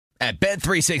At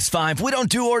Bet365, we don't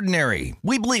do ordinary.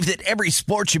 We believe that every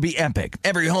sport should be epic.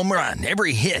 Every home run,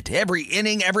 every hit, every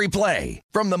inning, every play.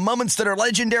 From the moments that are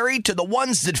legendary to the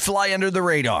ones that fly under the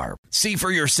radar. See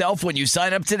for yourself when you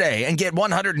sign up today and get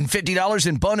 $150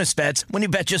 in bonus bets when you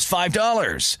bet just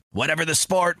 $5. Whatever the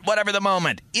sport, whatever the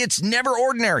moment, it's never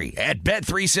ordinary at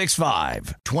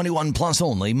Bet365. 21 plus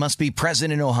only. Must be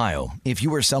present in Ohio. If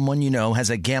you or someone you know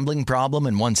has a gambling problem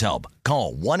and wants help,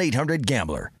 call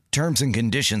 1-800-GAMBLER. Terms and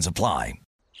conditions apply.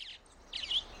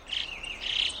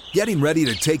 Getting ready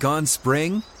to take on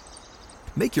spring?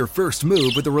 Make your first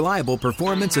move with the reliable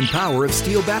performance and power of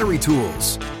Steel battery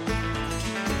tools.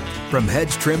 From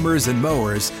hedge trimmers and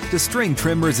mowers to string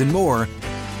trimmers and more,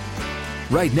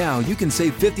 right now you can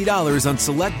save $50 on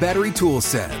select battery tool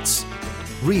sets.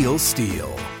 Real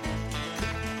Steel.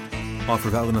 Offer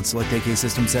valid on select AK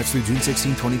system sets through June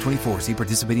 16, 2024. See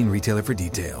participating retailer for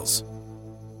details.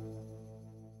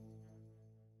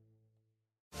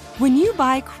 When you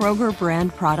buy Kroger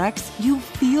brand products, you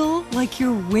feel like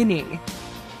you're winning.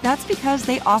 That's because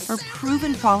they offer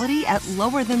proven quality at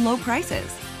lower than low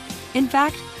prices. In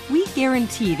fact, we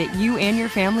guarantee that you and your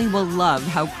family will love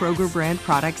how Kroger brand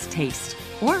products taste,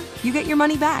 or you get your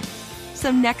money back. So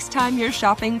next time you're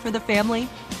shopping for the family,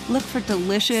 look for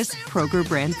delicious Kroger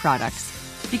brand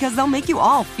products, because they'll make you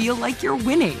all feel like you're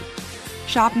winning.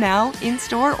 Shop now,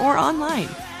 in-store, or online.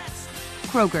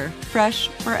 Kroger, fresh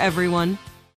for everyone.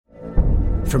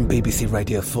 From BBC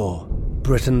Radio 4,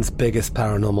 Britain's biggest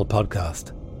paranormal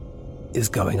podcast is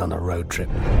going on a road trip.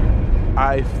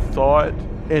 I thought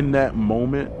in that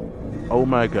moment, oh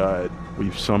my God,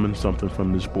 we've summoned something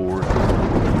from this board.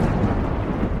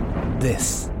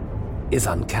 This is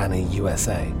Uncanny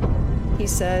USA. He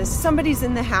says, somebody's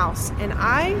in the house, and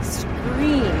I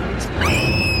screamed.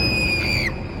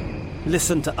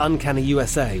 Listen to Uncanny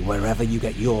USA wherever you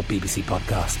get your BBC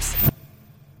podcasts,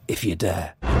 if you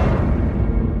dare.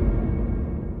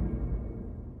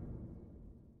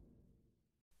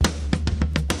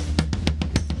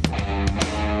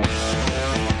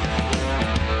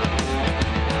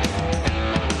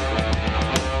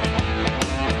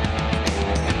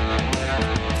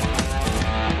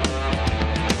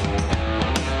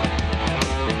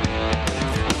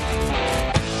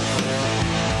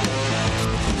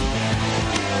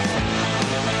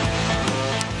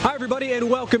 And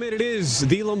welcome in. It is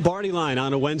the Lombardi Line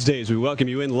on a Wednesday as we welcome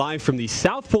you in live from the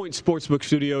South Point Sportsbook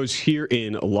Studios here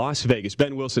in Las Vegas.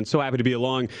 Ben Wilson, so happy to be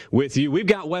along with you. We've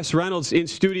got Wes Reynolds in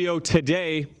studio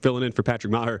today, filling in for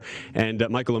Patrick Maher and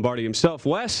Michael Lombardi himself.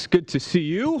 Wes, good to see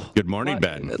you. Good morning,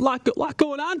 Ben. A lot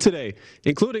going on today,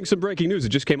 including some breaking news that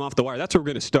just came off the wire. That's where we're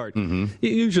going to start.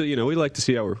 Usually, we like to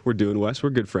see how we're doing, Wes. We're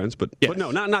good friends, but no,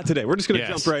 not today. We're just going to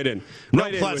jump right in. No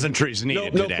pleasantries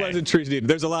needed today. No pleasantries needed.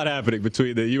 There's a lot happening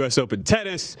between the U.S. Open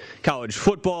tennis, college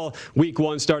football, week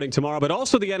 1 starting tomorrow, but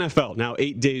also the NFL now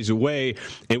 8 days away.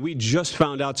 And we just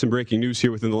found out some breaking news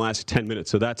here within the last 10 minutes.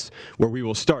 So that's where we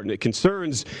will start. And it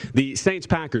concerns the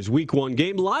Saints-Packers week 1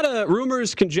 game. A lot of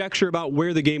rumors, conjecture about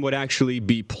where the game would actually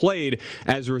be played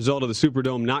as a result of the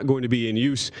Superdome not going to be in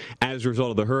use as a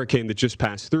result of the hurricane that just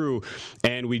passed through.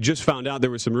 And we just found out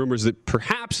there were some rumors that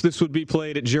perhaps this would be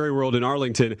played at Jerry World in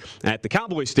Arlington at the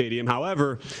Cowboys Stadium.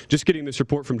 However, just getting this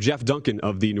report from Jeff Duncan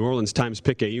of the New Orleans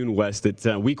Times-Picayune, West,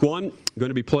 that week 1 going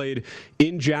to be played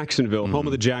in Jacksonville, home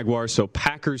of the Jaguars. So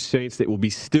Packers-Saints, that will be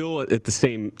still at the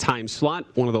same time slot,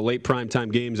 one of the late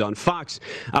primetime games on Fox.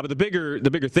 But the bigger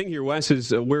thing here, Wes,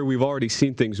 is where we've already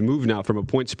seen things move now from a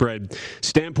point spread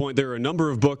standpoint. There are a number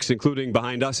of books, including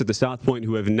behind us at the South Point,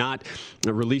 who have not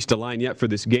released a line yet for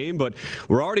this game, but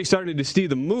we're already starting to see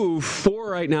the move. 4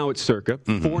 right now at Circa,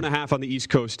 4.5 on the East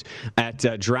Coast at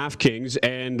DraftKings.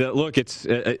 And look, it's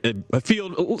a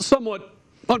field somewhat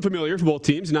unfamiliar for both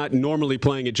teams, not normally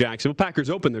playing at Jacksonville. Packers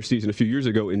opened their season a few years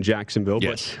ago in Jacksonville,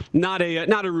 but not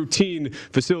a routine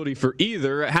facility for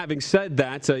either. Having said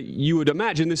that, you would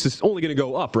imagine this is only going to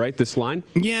go up, right, this line?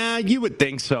 Yeah, you would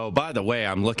think so. By the way,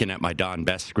 I'm looking at my Don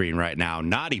Best screen right now,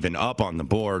 not even up on the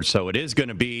board, so it is going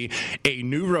to be a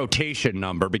new rotation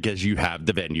number because you have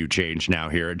the venue change now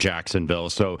here at Jacksonville.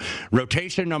 So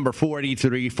rotation number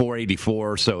 483,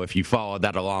 484, so if you follow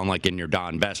that along like in your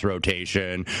Don Best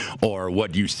rotation or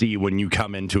what you see when you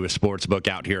come into a sports book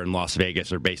out here in Las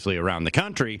Vegas or basically around the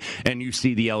country, and you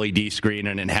see the LED screen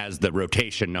and it has the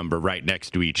rotation number right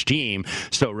next to each team.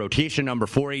 So rotation number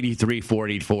 483,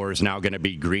 484 is now going to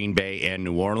be Green Bay and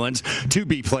New Orleans, to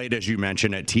be played, as you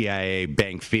mentioned, at TIAA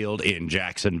Bank Field in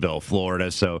Jacksonville,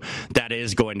 Florida. So that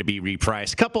is going to be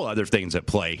repriced. A couple other things at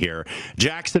play here.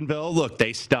 Jacksonville, look,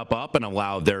 they step up and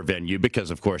allow their venue because,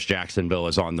 of course, Jacksonville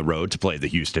is on the road to play the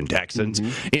Houston Texans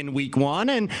in week 1.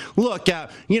 And look,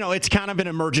 it's kind of an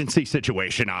emergency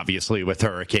situation, obviously, with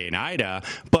Hurricane Ida,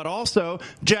 but also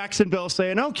Jacksonville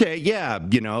saying, okay, yeah,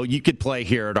 you could play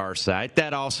here at our site.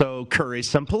 That also curries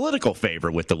some political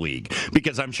favor with the league,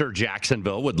 because I'm sure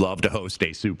Jacksonville would love to host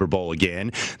a Super Bowl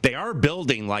again. They are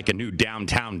building like a new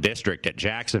downtown district at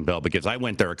Jacksonville, because I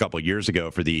went there a couple years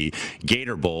ago for the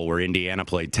Gator Bowl where Indiana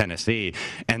played Tennessee,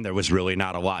 and there was really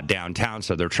not a lot downtown.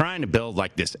 So they're trying to build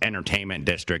like this entertainment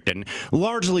district. And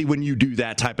largely when you do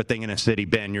that type of thing in a city,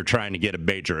 Ben, you're trying to get a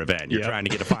major event. You're trying to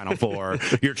get a Final Four.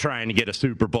 You're trying to get a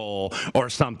Super Bowl or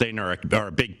something, or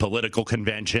a big political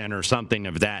convention or something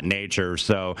of that nature.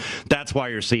 So that's why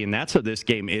you're seeing that. So this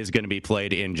game is going to be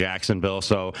played in Jacksonville.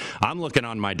 So I'm looking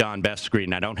on my Don Best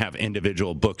screen. I don't have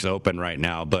individual books open right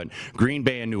now, but Green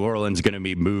Bay and New Orleans is going to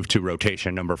be moved to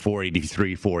rotation number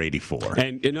 483, 484.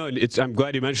 And, I'm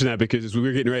glad you mentioned that, because as we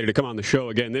were getting ready to come on the show,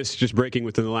 again, this just breaking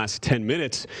within the last 10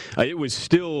 minutes, it was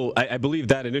still, I believe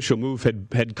that initial move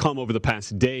had come over the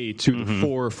past day to the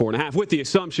 4.5, with the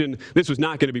assumption this was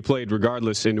not going to be played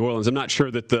regardless in New Orleans. I'm not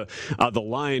sure that the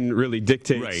line really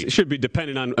dictates. Right. It should be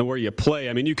dependent on where you play.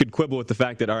 I mean, you could quibble with the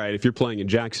fact that, all right, if you're playing in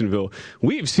Jacksonville,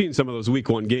 we've seen some of those week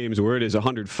one games where it is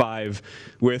 105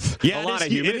 with a lot of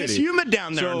humidity. It is humid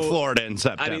down there in Florida in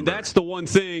September. I mean, that's the one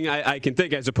thing I can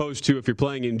think, as opposed to if you're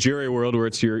playing in Jerry World where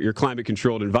it's your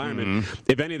climate-controlled environment.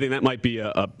 If anything, that might be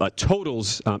a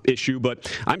totals issue.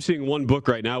 But I'm seeing one book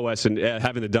right now, Wes, and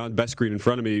having the Don Best screen in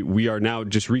front of me, we are now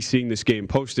just re-seeing this game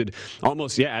posted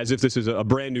almost, as if this is a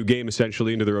brand new game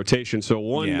essentially into the rotation. So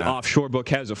one offshore book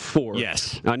has a 4.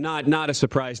 Yes. Not a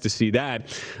surprise to see that.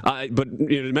 But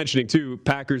mentioning too,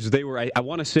 Packers, they were, I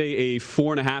want to say, a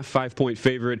 4.5, 5-point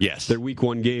favorite. Yes. Their week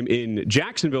one game in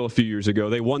Jacksonville a few years ago.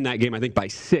 They won that game, I think, by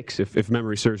 6, if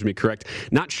memory serves me correct.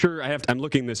 Not sure. I'm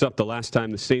looking this up. The last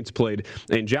time the Saints played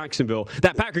in Jacksonville,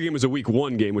 that Packer game was a week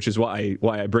one game, which is why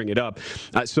I bring it up.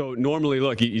 So normally,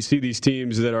 look, you see these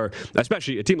teams that are,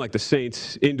 especially a team like the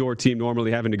Saints, indoor team,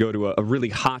 normally having to go to a really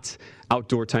hot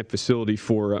outdoor type facility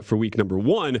for week number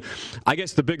one. I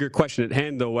guess the bigger question at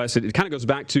hand, though, Wes, it kind of goes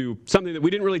back to something that we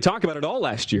didn't really talk about at all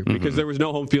last year, because there was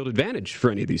no home field advantage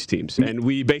for any of these teams. And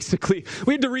we had to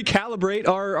recalibrate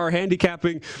our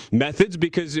handicapping methods,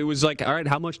 because it was like, all right,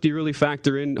 how much do you really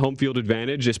factor in home field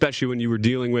advantage, especially when you were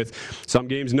dealing with some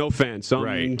games no fans, some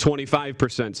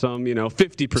 25%, some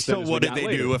 50%. So what did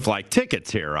they do with like tickets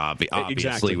here?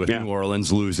 Obviously, with New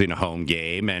Orleans losing a home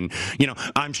game, and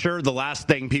I'm sure the last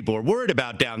thing people are worried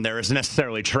about down there is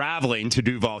necessarily traveling to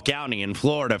Duval County in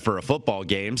Florida for a football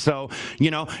game. So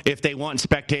if they want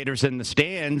spectators in the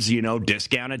stands,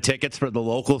 discounted tickets for the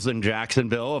locals in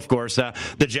Jacksonville. Of course,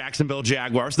 the Jacksonville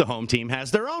Jaguars, the home team, has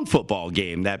their own football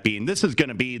game. That being, this is going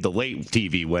to be the late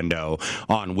TV window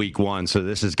on week one. So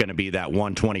this is going to be that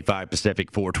 1:25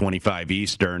 Pacific, 4:25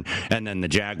 Eastern, and then the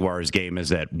Jaguars game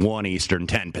is at 1 Eastern,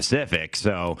 10 Pacific.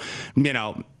 So,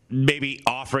 maybe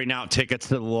offering out tickets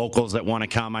to the locals that want to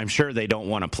come. I'm sure they don't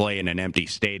want to play in an empty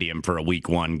stadium for a week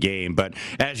one game. But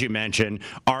as you mentioned,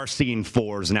 our seeing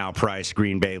 4s now priced,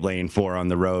 Green Bay laying 4 on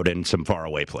the road in some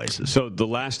faraway places. So the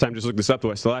last time, just look this up, the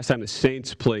last time the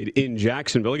Saints played in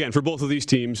Jacksonville, again, for both of these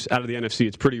teams out of the NFC,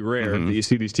 it's pretty rare that you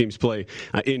see these teams play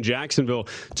in Jacksonville.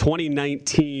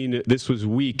 2019, this was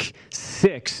week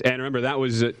 6. And remember, that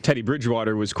was Teddy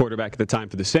Bridgewater was quarterback at the time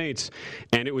for the Saints.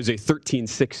 And it was a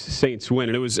 13-6 Saints win.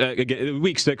 And it was again,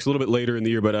 week 6, a little bit later in the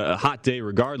year, but a hot day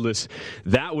regardless.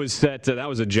 That was set. That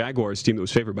was a Jaguars team that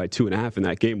was favored by 2.5 in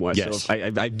that game, Wes. Yes. So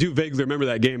I do vaguely remember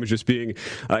that game as just being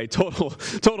a total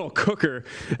cooker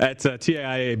at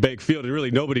TIAA Bank Field. And really,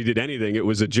 nobody did anything. It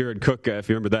was a Jared Cook, if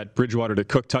you remember that Bridgewater to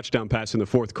Cook touchdown pass in the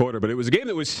fourth quarter. But it was a game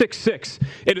that was 6-6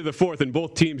 into the fourth, and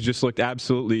both teams just looked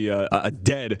absolutely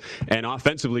dead and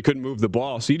offensively couldn't move the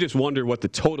ball. So you just wonder what the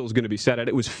total is going to be set at.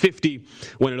 It was 50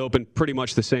 when it opened, pretty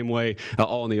much the same way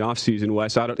all in the offseason,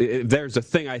 Wes. If there's a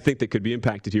thing I think that could be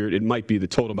impacted here, it might be the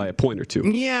total by a point or two.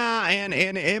 Yeah, and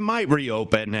it might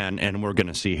reopen, and we're going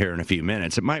to see here in a few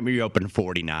minutes. It might reopen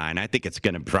 49. I think it's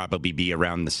going to probably be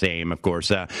around the same, of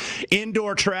course.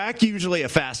 Indoor track, usually a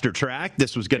faster track.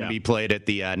 This was going to be played at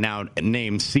the now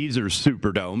named Caesars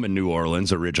Superdome in New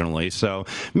Orleans originally, so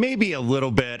maybe a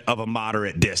little bit of a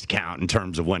moderate discount in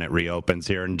terms of when it reopens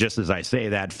here. And just as I say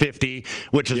that, 50,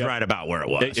 which is right about where it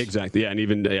was. Exactly, yeah, and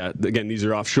even, again, these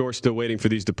are offshore. Still waiting for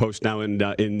these to post now in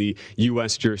the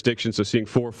U.S. jurisdiction. So seeing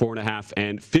 4, 4.5,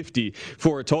 and 50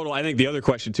 for a total. I think the other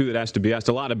question, too, that has to be asked,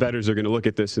 a lot of bettors are going to look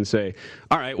at this and say,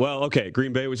 all right, well, okay,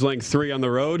 Green Bay was laying 3 on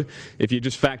the road. If you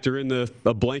just factor in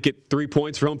a blanket 3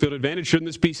 points for home field advantage, shouldn't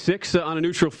this be 6 on a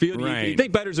neutral field? Right. You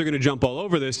think bettors are going to jump all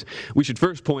over this? We should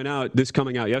first point out, this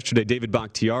coming out yesterday, David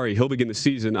Bakhtiari, he'll begin the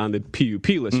season on the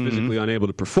PUP list, physically unable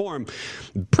to perform.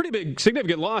 Pretty big,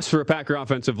 significant loss for a Packer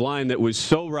offensive line that was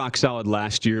so rock solid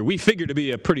last year. We figure to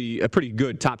be a pretty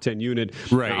good top 10 unit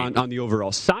on the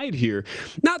overall side here.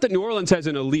 Not that New Orleans has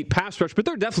an elite pass rush, but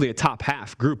they're definitely a top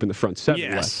half group in the front 7.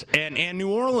 Yes, and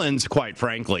New Orleans, quite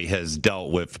frankly, has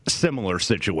dealt with similar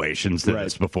situations to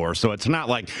this before. So it's not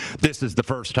like this is the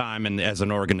first time as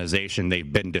an organization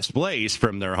they've been displaced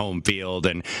from their home field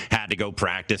and had to go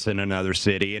practice in another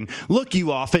city. And look,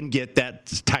 you often get that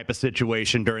type of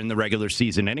situation during the regular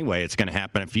season anyway. It's going to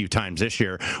happen a few times this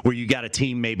year where you got a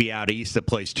team maybe out east that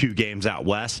plays 2 games out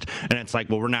west, and it's like,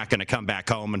 well, we're not going to come back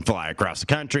home and fly across the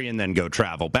country and then go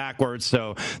travel backwards.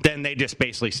 So then they just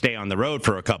basically stay on the road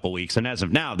for a couple weeks. And as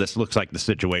of now, this looks like the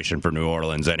situation for New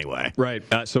Orleans anyway. Right.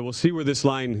 So we'll see where this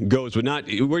line goes. But where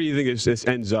do you think this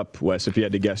ends up, Wes, if you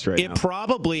had to guess now? It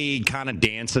probably kind of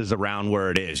dances around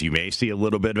where it is. You may see a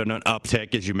little bit of an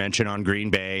uptick, as you mentioned, on Green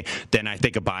Bay. Then I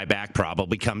think a buyback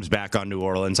probably comes back on New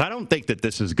Orleans. I don't think that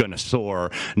this is going to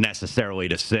soar necessarily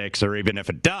to 6, or even if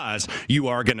it does, you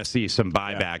are going to see some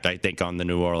buyback, I think, on the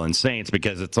New Orleans Saints,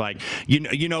 because it's like,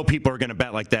 you know people are going to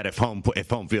bet like that if home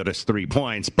field is 3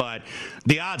 points, but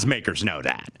the odds makers know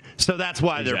that. So that's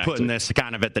why they're putting this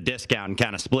kind of at the discount and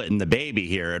kind of splitting the baby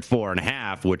here at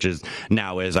 4.5, which is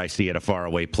now, as I see it, a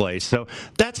faraway place. So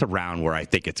that's around where I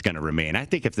think it's going to remain. I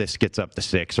think if this gets up to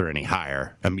 6 or any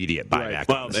higher, immediate buyback.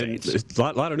 Well, and it's a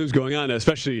lot of news going on,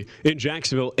 especially in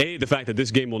Jacksonville. The fact that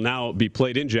this game will now be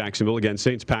played in Jacksonville. Again,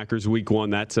 Saints-Packers Week 1.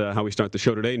 That's how we start the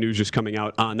show today. News just coming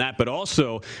out on that. But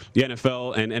also, the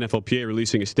NFL and NFLPA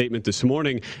releasing a statement this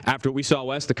morning after we saw,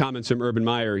 Wes, the comments from Urban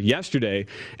Meyer yesterday.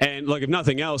 And, look, if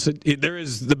nothing else, there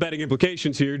is the betting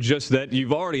implications here, just that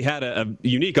you've already had a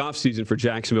unique offseason for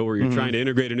Jacksonville where you're trying to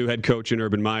integrate a new head coach in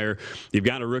Urban Meyer. You've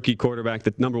got a rookie quarterback,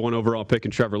 the number 1 overall pick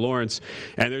in Trevor Lawrence.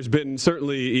 And there's been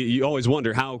certainly, you always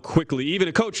wonder how quickly, even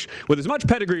a coach with as much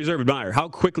pedigree as Urban Meyer, how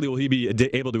quickly will he be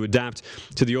able to adapt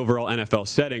to the overall NFL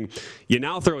setting? You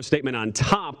now throw a statement on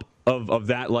top of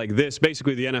that like this.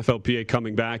 Basically, the NFLPA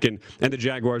coming back and the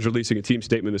Jaguars releasing a team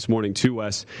statement this morning to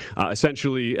us.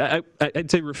 Essentially,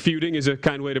 I'd say refuting is a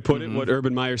kind way to put it, what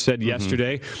Urban Meyer said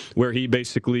yesterday, where he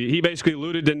basically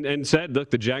alluded and said,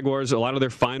 look, the Jaguars, a lot of their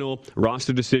final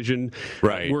roster decision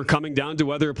were coming down to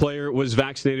whether a player was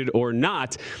vaccinated or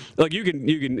not. Like, you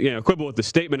can quibble with the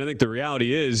statement. I think the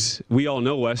reality is, we all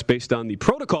know, Wes, based on the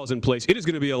protocols in place, it is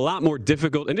going to be a lot more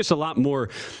difficult and just a lot more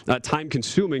time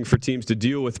consuming for teams to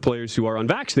deal with players who are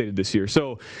unvaccinated this year.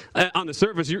 So on the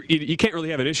surface, you can't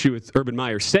really have an issue with Urban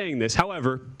Meyer saying this.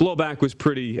 However, blowback was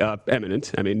pretty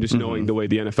eminent. I mean, just knowing the way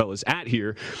the NFL is at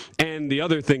here. And the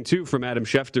other thing, too, from Adam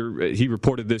Schefter, he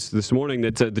reported this morning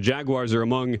that the Jaguars are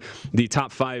among the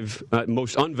top 5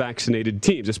 most unvaccinated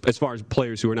teams as far as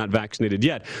players who are not vaccinated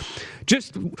yet.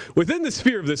 Just within the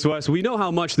sphere of this, Wes, we know how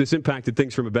much this impacted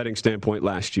things from a betting standpoint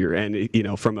last year. And,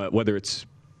 from whether it's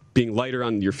being lighter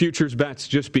on your futures bets,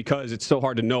 just because it's so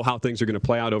hard to know how things are going to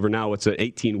play out over now. It's an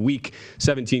 18-week,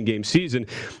 17-game season.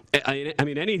 I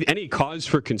mean, any cause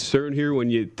for concern here when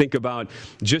you think about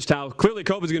just how clearly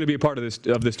COVID is going to be a part of this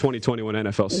 2021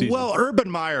 NFL season? Well, Urban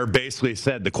Meyer basically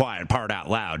said the quiet part out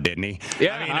loud, didn't he?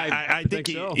 Yeah, I think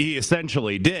so. He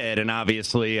essentially did, and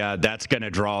obviously that's going to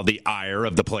draw the ire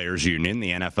of the Players Union,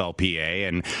 the NFLPA,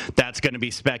 and that's going to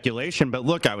be speculation. But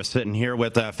look, I was sitting here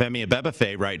with Femi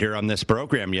Abebefe right here on this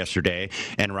program yesterday,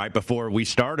 and right before we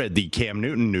started, the Cam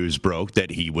Newton news broke that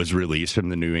he was released from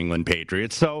the New England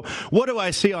Patriots. So what do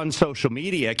I see on social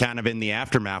media kind of in the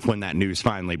aftermath when that news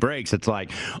finally breaks? It's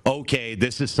like, okay,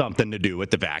 this is something to do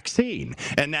with the vaccine.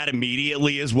 And that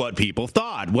immediately is what people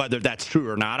thought. Whether that's true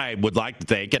or not, I would like to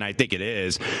think, and I think it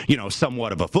is,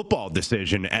 somewhat of a football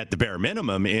decision at the bare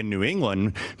minimum in New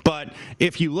England. But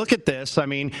if you look at this, I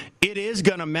mean, it is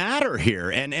going to matter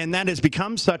here. And that has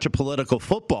become such a political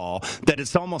football that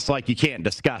it's almost like you can't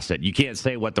discuss it. You can't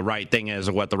say what the right thing is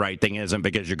or what the right thing isn't,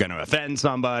 because you're going to offend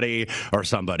somebody or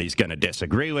somebody's going to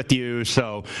disagree with you.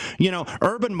 So,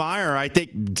 Urban Meyer, I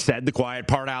think, said the quiet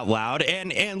part out loud.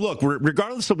 And look,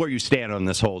 regardless of where you stand on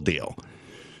this whole deal,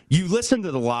 you listen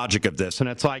to the logic of this, and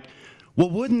it's like, well,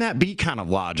 wouldn't that be kind of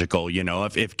logical,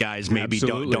 if guys maybe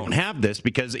don't have this?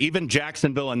 Because even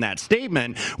Jacksonville in that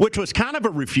statement, which was kind of a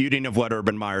refuting of what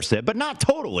Urban Meyer said, but not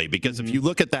totally, because if you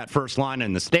look at that first line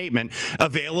in the statement,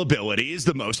 availability is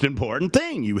the most important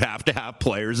thing. You have to have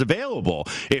players available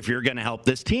if you're going to help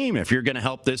this team, if you're going to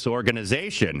help this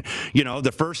organization.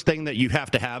 The first thing that you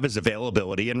have to have is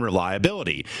availability and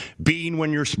reliability. Being where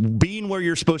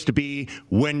you're supposed to be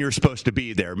when you're supposed to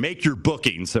be there. Make your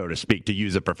booking, so to speak, to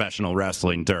use a professional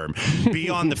wrestling term. Be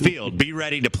on the field. Be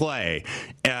ready to play.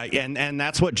 And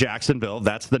that's what Jacksonville,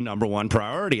 that's the number one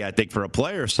priority, I think, for a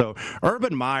player. So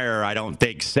Urban Meyer, I don't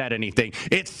think, said anything.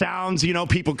 It sounds,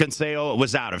 people can say, it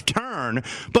was out of turn,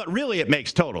 but really it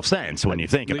makes total sense when you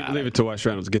think about it. Leave it to Wes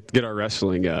Reynolds. Get our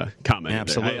wrestling comment.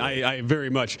 Absolutely. I very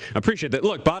much appreciate that.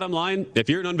 Look, bottom line, if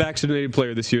you're an unvaccinated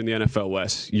player this year in the NFL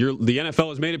West, the NFL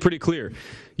has made it pretty clear.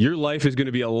 Your life is going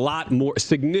to be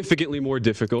significantly more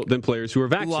difficult than players who are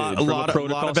vaccinated. A lot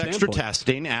of extra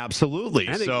testing, absolutely.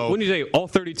 I think when you say all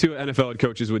 32 NFL head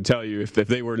coaches would tell you if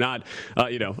they were not, on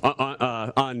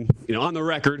the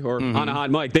record or on a hot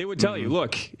mic, they would tell you,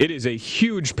 look, it is a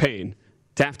huge pain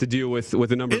to have to deal with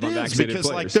a number of unvaccinated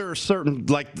players. Because there are certain,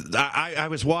 I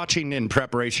was watching in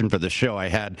preparation for the show. I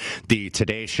had the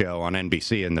Today Show on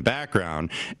NBC in the background,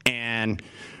 and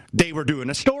they were doing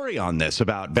a story on this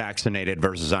about vaccinated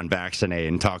versus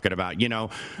unvaccinated and talking about,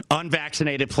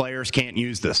 unvaccinated players can't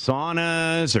use the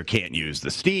saunas or can't use the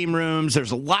steam rooms.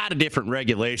 There's a lot of different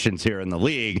regulations here in the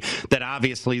league that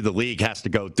obviously the league has to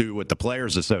go through with the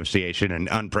Players Association in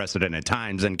unprecedented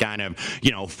times and kind of,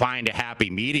 find a happy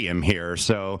medium here.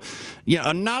 So,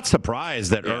 I'm not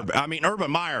surprised that Urban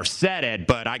Meyer said it,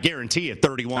 but I guarantee you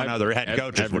 31 other head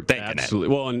coaches were thinking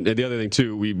absolutely. it. Well, and the other thing,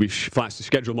 too, we flashed the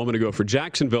schedule a moment ago for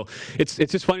Jacksonville. It's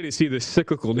just funny to see the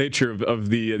cyclical nature of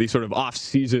the sort of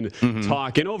off-season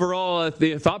talk. And overall,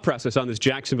 the thought process on this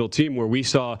Jacksonville team where we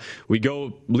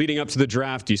go leading up to the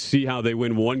draft, you see how they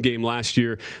win one game last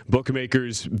year.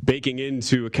 Bookmakers baking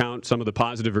into account some of the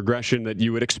positive regression that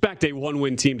you would expect a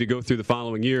one-win team to go through the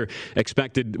following year.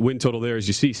 Expected win total there, as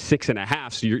you see,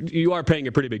 6.5. So you are paying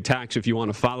a pretty big tax if you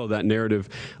want to follow that narrative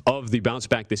of the bounce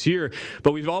back this year.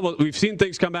 But we've seen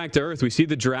things come back to earth. We see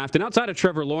the draft. And outside of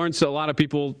Trevor Lawrence, a lot of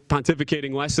people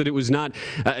pontificating less that it was not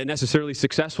a necessarily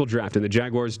successful draft, and the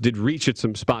Jaguars did reach at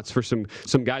some spots for some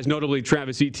guys, notably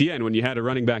Travis Etienne, when you had a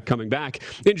running back coming back,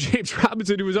 and James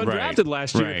Robinson, who was undrafted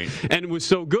last year and was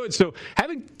so good. So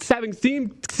having seen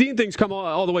things come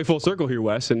all the way full circle here,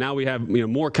 Wes, and now we have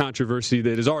more controversy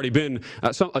that has already been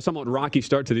a somewhat rocky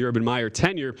start to the Urban Meyer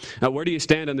tenure. Where do you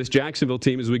stand on this Jacksonville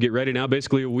team as we get ready now,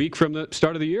 basically a week from the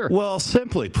start of the year? Well,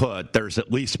 simply put, there's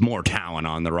at least more talent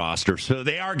on the roster, so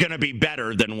they are going to be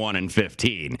better than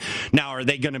 1-15. Now, are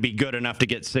they going to be good enough to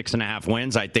get 6.5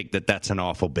 wins? I think that's an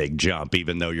awful big jump,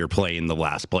 even though you're playing the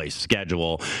last place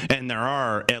schedule. And there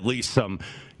are at least some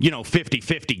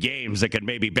 50-50 games that could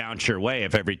maybe bounce your way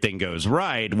if everything goes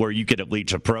right, where you could at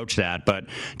least approach that. But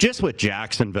just with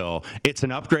Jacksonville, it's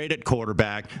an upgrade at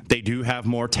quarterback. They do have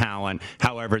more talent.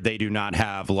 However, they do not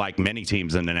have, like many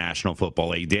teams in the National Football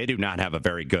League, they do not have a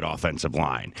very good offensive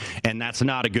line. And that's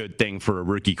not a good thing for a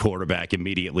rookie quarterback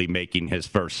immediately making his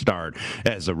first start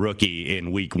as a rookie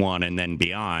in week one and then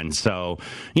beyond. So,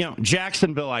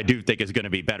 Jacksonville, I do think, is going to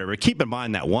be better. But keep in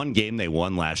mind that one game they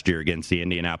won last year against the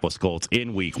Indianapolis Colts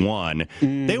in week one,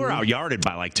 they were out-yarded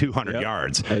by like 200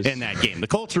 yards in that game. The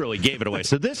Colts really gave it away.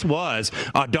 So this was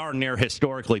a darn near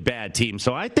historically bad team.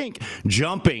 So I think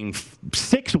jumping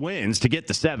 6 wins to get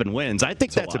to 7 wins, I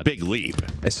think that's a big leap.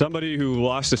 As somebody who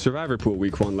lost the Survivor Pool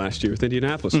week 1 last year with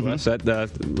Indianapolis, Wes,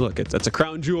 that's a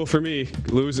crown jewel for me,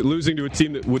 losing to a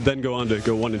team that would then go on to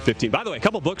go 1-15. By the way, a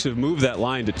couple books have moved that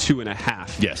line to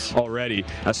 2.5 already.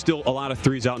 Still a lot of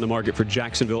threes out in the market for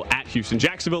Jacksonville at Houston.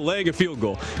 Jacksonville laying a field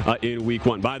goal in week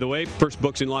 1. By the way, first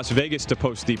books in Las Vegas to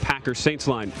post the Packers-Saints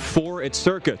line. 4 at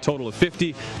Circa, total of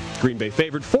 50. Green Bay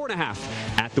favored 4.5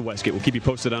 at the Westgate. We'll keep you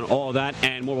posted on all of that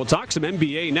and more. We'll talk some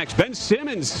NBA next. Ben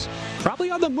Simmons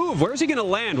probably on the move. Where is he going to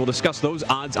land? We'll discuss those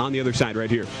odds on the other side right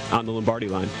here on the Lombardi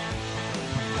line.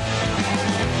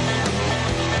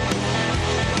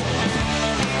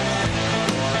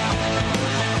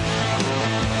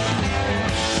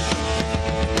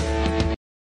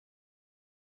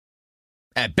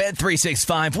 At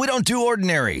Bet365, we don't do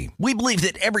ordinary. We believe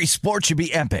that every sport should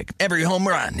be epic. Every home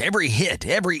run, every hit,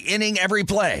 every inning, every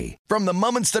play. From the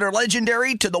moments that are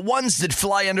legendary to the ones that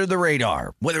fly under the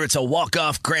radar. Whether it's a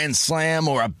walk-off grand slam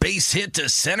or a base hit to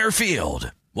center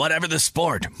field. Whatever the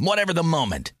sport, whatever the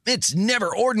moment. It's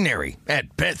never ordinary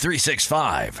at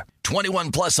Bet365.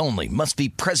 21 plus only. Must be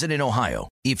present in Ohio.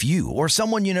 If you or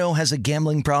someone you know has a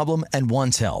gambling problem and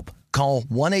wants help, call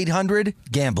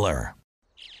 1-800-GAMBLER.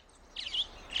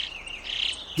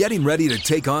 Getting ready to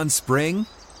take on spring?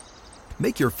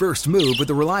 Make your first move with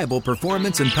the reliable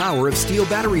performance and power of Steel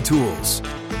battery tools.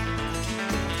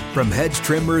 From hedge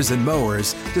trimmers and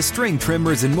mowers to string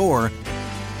trimmers and more,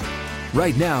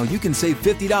 right now you can save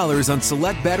 $50 on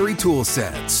select battery tool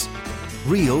sets.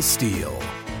 Real Steel.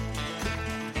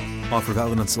 Offer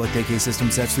valid on select AK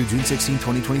system sets through June 16,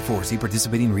 2024. See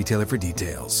participating retailer for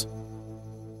details.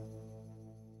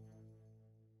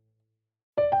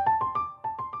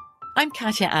 I'm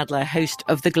Katya Adler, host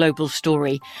of The Global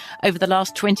Story. Over the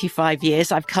last 25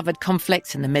 years, I've covered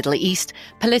conflicts in the Middle East,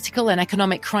 political and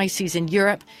economic crises in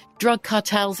Europe, drug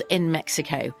cartels in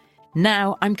Mexico.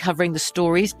 Now I'm covering the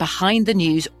stories behind the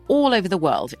news all over the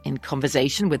world in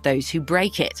conversation with those who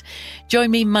break it. Join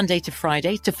me Monday to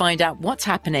Friday to find out what's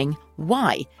happening,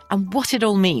 why, and what it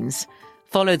all means.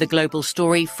 Follow The Global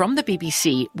Story from the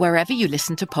BBC wherever you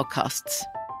listen to podcasts.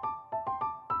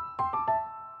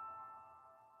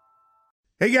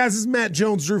 Hey guys, this is Matt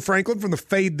Jones, Drew Franklin from the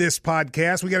Fade This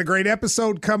podcast. We got a great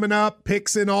episode coming up,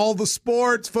 picks in all the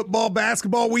sports, football,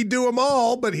 basketball, we do them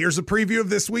all, but here's a preview of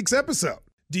this week's episode.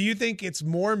 Do you think it's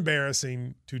more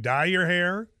embarrassing to dye your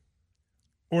hair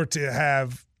or to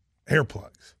have hair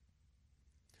plugs?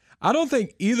 I don't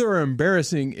think either are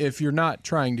embarrassing if you're not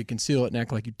trying to conceal it and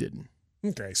act like you didn't.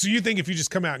 Okay, so you think if you just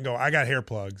come out and go, I got hair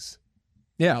plugs.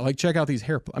 Yeah, like check out these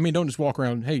hair plugs. I mean, don't just walk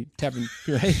around, tapping,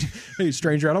 hey,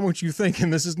 stranger, I don't want you thinking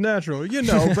this is natural, but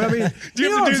I mean. Do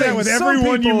you have to do that with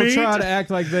everyone you meet? Some people try to act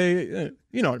like they,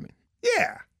 you know what I mean.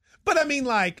 Yeah. But I mean,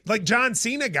 like John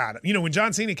Cena got it. You know, when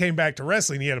John Cena came back to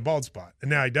wrestling, he had a bald spot,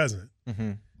 and now he doesn't.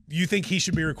 Mm-hmm. You think he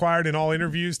should be required in all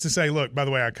interviews to say, look, by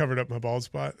the way, I covered up my bald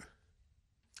spot?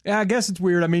 Yeah, I guess it's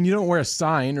weird. I mean, you don't wear a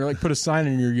sign or put a sign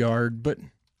in your yard, but.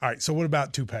 All right, so what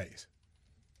about toupees?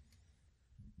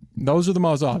 Those are the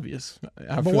most obvious.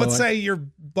 But let's say you're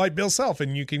like Bill Self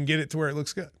and you can get it to where it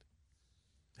looks good.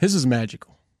 His is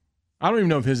magical. I don't even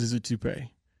know if his is a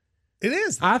toupee. It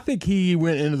is. I think he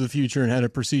went into the future and had a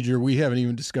procedure we haven't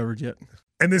even discovered yet.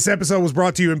 And this episode was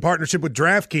brought to you in partnership with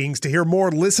DraftKings. To hear more,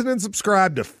 listen and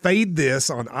subscribe to Fade This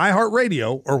on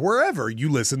iHeartRadio or wherever you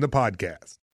listen to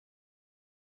podcasts.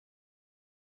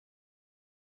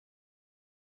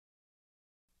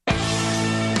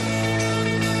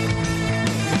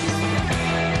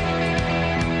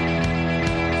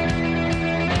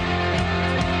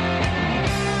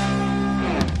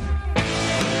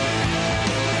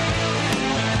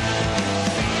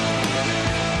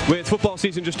 With football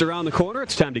season just around the corner,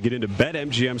 it's time to get into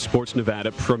BetMGM Sports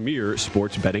Nevada premier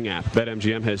sports betting app.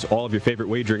 BetMGM has all of your favorite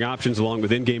wagering options along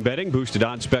with in-game betting, boosted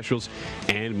odds specials,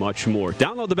 and much more.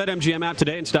 Download the BetMGM app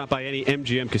today and stop by any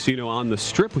MGM casino on the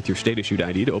Strip with your state-issued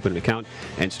ID to open an account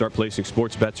and start placing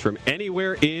sports bets from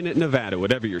anywhere in Nevada.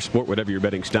 Whatever your sport, whatever your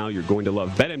betting style, you're going to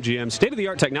love BetMGM.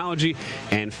 State-of-the-art technology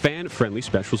and fan-friendly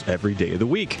specials every day of the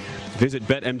week. Visit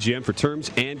BetMGM for terms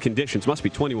and conditions. Must be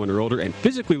 21 or older and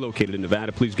physically located in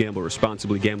Nevada. Please gamble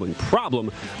responsibly. Gambling problem.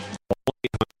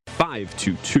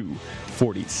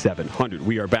 522-4700.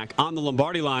 We are back on the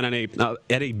Lombardi line on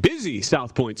at a busy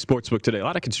South Point Sportsbook today. A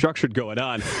lot of construction going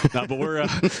on, but we're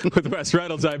with Wes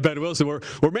Reynolds. I'm Ben Wilson.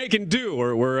 We're making do.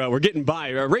 We're getting by.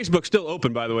 Racebook's still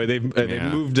open, by the way. They've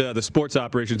moved the sports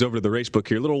operations over to the Racebook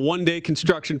here. A little one-day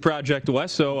construction project,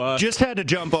 Wes. So just had to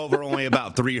jump over only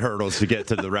about 3 hurdles to get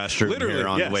to the restroom here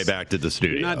on the way back to the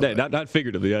studio. Not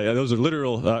figuratively. Those are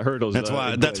literal hurdles.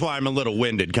 That's why I'm a little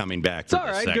winded coming back. It's all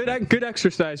right. Good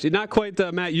exercise. Not quite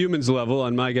Matt Youmans level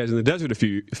on My Guys in the Desert a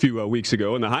few weeks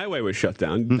ago, and the highway was shut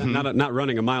down. Mm-hmm. Not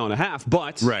running a mile and a half,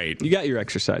 but you got your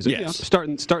exercise. Yes. You know,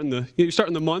 starting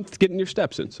the month, getting your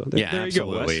steps in. So there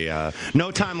absolutely. You go,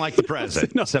 no time like the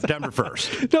present. September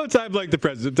 1st. No time like the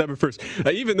present. September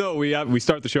 1st. Even though we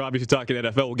start the show obviously talking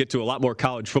NFL, we'll get to a lot more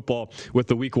college football with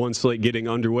the Week 1 slate getting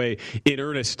underway in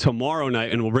earnest tomorrow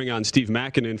night, and we'll bring on Steve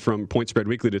Makinen from Point Spread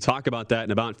Weekly to talk about that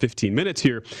in about 15 minutes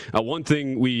here. One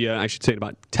thing I should say in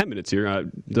about 10 minutes here.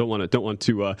 Don't want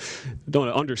to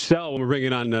undersell when we're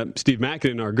bringing on Steve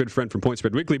Makinen, our good friend from Point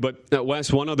Spread Weekly. But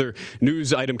Wes, one other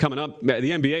news item coming up: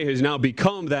 the NBA has now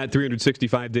become that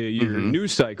 365-day-a-year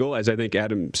news cycle, as I think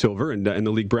Adam Silver and the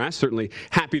league brass certainly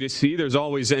happy to see. There's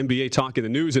always NBA talk in the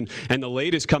news, and the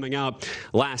latest coming out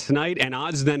last night, and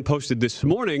odds then posted this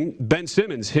morning. Ben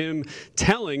Simmons, him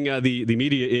telling the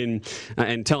media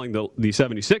and telling the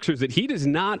 76ers that he does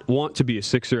not want to be a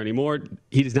Sixer anymore.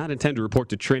 He does not intend to report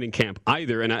to training camp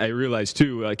either. And I realized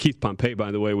too, Keith Pompey,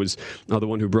 by the way, was the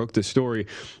one who broke this story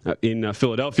in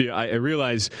Philadelphia. I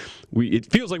realized it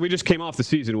feels like we just came off the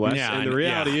season, Wes, and the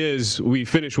reality is we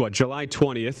finished July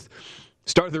 20th.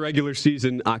 Start of the regular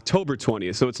season October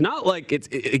 20th. So it's not like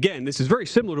again, this is very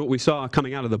similar to what we saw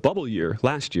coming out of the bubble year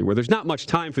last year, where there's not much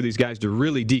time for these guys to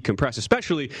really decompress,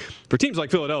 especially for teams like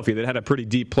Philadelphia that had a pretty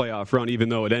deep playoff run, even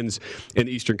though it ends in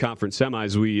the Eastern Conference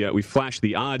semis. We flashed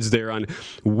the odds there on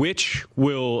which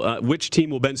team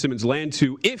will Ben Simmons land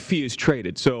to if he is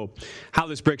traded. So how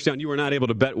this breaks down, you were not able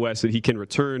to bet, Wes, that he can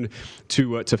return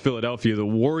to Philadelphia. The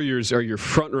Warriors are your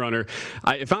front runner.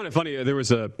 I found it funny. There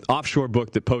was a offshore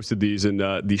book that posted these, and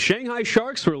the Shanghai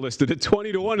Sharks were listed at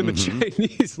 20-1 in the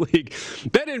Chinese League.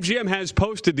 BetMGM has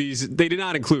posted these. They did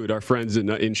not include our friends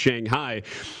in Shanghai.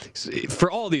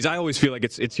 For all these, I always feel like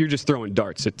it's you're just throwing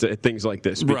darts at things like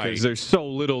this because there's so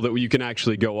little that you can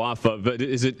actually go off of. But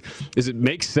does it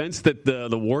make sense that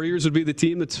the Warriors would be the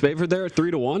team that's favored there at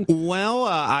 3-1? Well,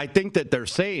 I think that they're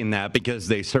saying that because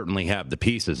they certainly have the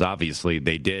pieces. Obviously,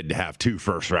 they did have 2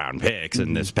 first-round picks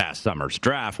in this past summer's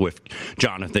draft with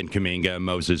Jonathan Kuminga,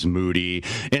 Moses Moody.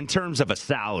 In terms of a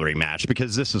salary match,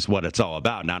 because this is what it's all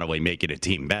about, not only making a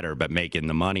team better, but making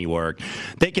the money work.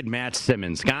 They could match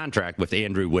Simmons' contract with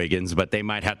Andrew Wiggins, but they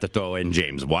might have to throw in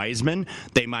James Wiseman.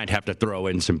 They might have to throw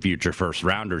in some future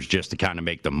first-rounders just to kind of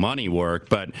make the money work.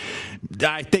 But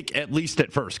I think, at least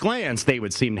at first glance, they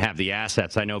would seem to have the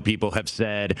assets. I know people have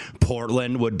said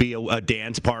Portland would be a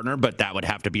dance partner, but that would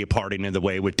have to be a parting in the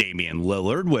way with Damian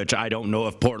Lillard, which I don't know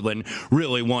if Portland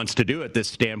really wants to do at this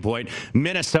standpoint.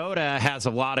 Minnesota has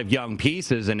a lot of young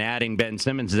pieces, and adding Ben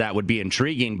Simmons, that would be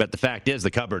intriguing, but the fact is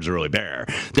the cupboard's really bare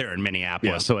there in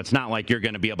Minneapolis, so it's not like you're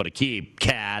going to be able to keep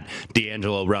Cat,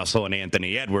 D'Angelo Russell, and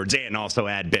Anthony Edwards and also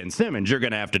add Ben Simmons. You're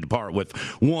going to have to depart with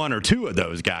 1 or 2 of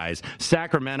those guys.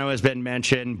 Sacramento has been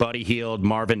mentioned, Buddy Hield,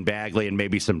 Marvin Bagley, and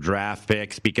maybe some draft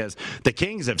picks, because the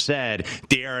Kings have said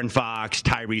De'Aaron Fox,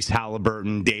 Tyrese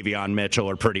Halliburton, Davion Mitchell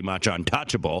are pretty much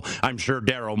untouchable. I'm sure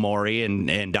Daryl Morey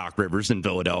and Doc Rivers in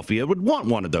Philadelphia would want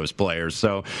one of those players.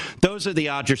 So those are the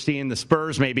odds you're seeing. The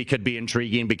Spurs maybe could be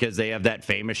intriguing because they have that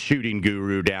famous shooting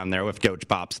guru down there with Coach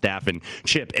Pop Staff and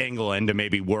Chip England to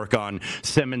maybe work on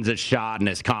Simmons' shot and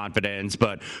his confidence.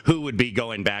 But who would be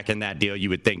going back in that deal? You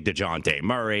would think DeJounte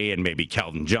Murray and maybe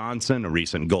Keldon Johnson, a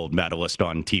recent gold medalist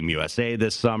on Team USA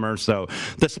this summer. So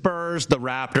the Spurs, the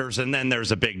Raptors, and then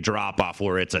there's a big drop-off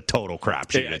where it's a total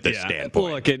crapshoot at this standpoint.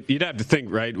 Well, look, you'd have to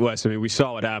think, right, Wes? I mean, we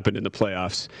saw what happened in the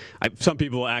playoffs. Some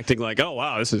people acting like, oh,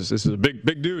 wow, this is a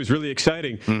big news, really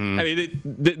exciting. I mean,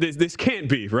 this can't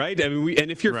be, right? I mean,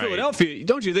 and if you're Philadelphia,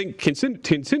 don't you think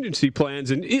contingency plans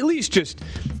and at least just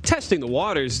testing the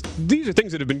waters, these are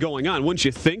things that have been going on, wouldn't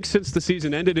you think, since the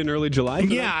season ended in early July?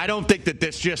 Yeah, I don't think that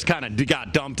this just kind of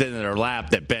got dumped into their lap,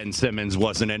 that Ben Simmons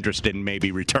wasn't interested in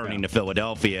maybe returning to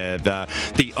Philadelphia,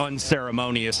 the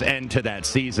unceremonious end to that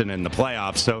season in the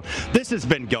playoffs. So this has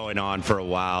been going on for a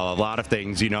while. A lot of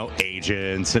things,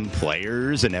 agents and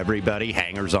players and everybody,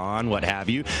 hangers-on, what have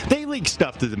you, they leak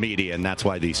stuff to the media, and that's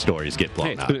why these stories get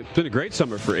blown up. It's been a great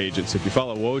summer for agents. If you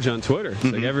follow Woj on Twitter, it's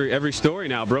like every story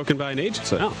now broken by an agent.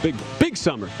 So big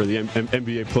summer for the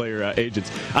NBA player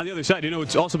agents. On the other side,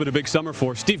 it's also been a big summer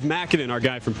for Steve Makinen, our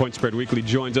guy from Point Spread Weekly,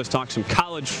 joins us, talk some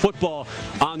college football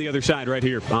on the other side right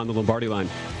here on the Lombardi Line.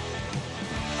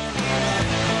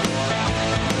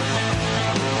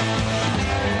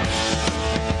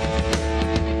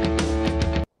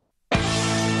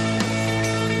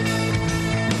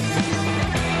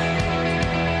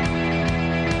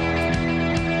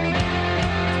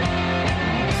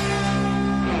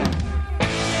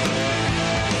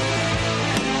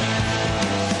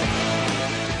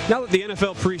 Now that the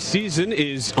NFL preseason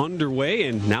is underway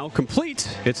and now complete,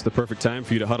 it's the perfect time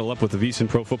for you to huddle up with the VSiN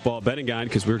Pro Football Betting Guide,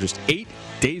 because we're just 8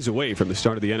 days away from the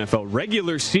start of the NFL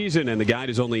regular season, and the guide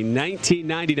is only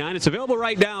 $19.99. It's available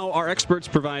right now. Our experts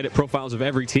provide profiles of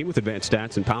every team with advanced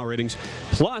stats and power ratings,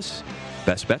 plus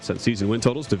best bets on season win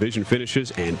totals, division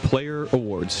finishes, and player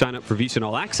awards. Sign up for VSiN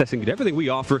All Access and get everything we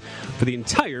offer for the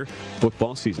entire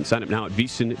football season. Sign up now at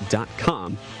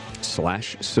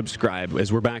VSiN.com/subscribe.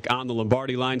 As we're back on the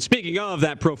Lombardi Line. Speaking of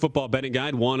that Pro Football Betting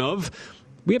Guide,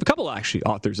 we have a couple, actually,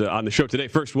 authors on the show today.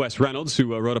 First, Wes Reynolds,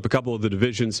 who wrote up a couple of the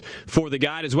divisions for the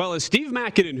guide, as well as Steve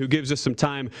Makinen, who gives us some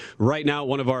time right now.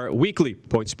 One of our weekly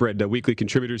Point Spread weekly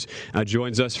contributors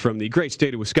joins us from the great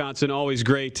state of Wisconsin. Always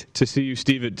great to see you,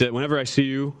 Steve. Whenever I see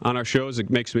you on our shows,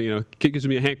 it makes me, it gives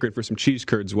me a hankering for some cheese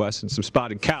curds, Wes, and some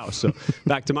spotted cows. So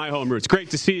back to my home roots. Great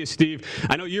to see you, Steve.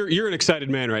 I know you're an excited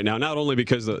man right now, not only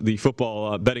because the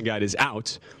football betting guide is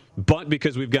out, but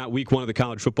because we've got week 1 of the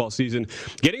college football season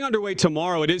getting underway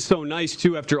tomorrow. It is so nice,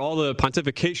 too, after all the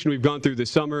pontification we've gone through this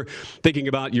summer, thinking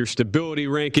about your stability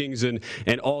rankings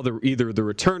and all either the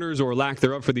returners or lack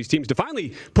thereof for these teams, to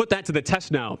finally put that to the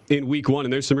test now in week 1.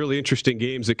 And there's some really interesting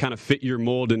games that kind of fit your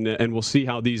mold, and we'll see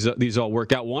how these all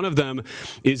work out. One of them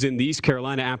is in the East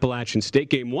Carolina Appalachian State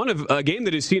game, a game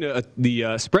that has seen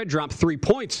the spread drop 3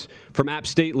 points from App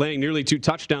State, laying nearly 2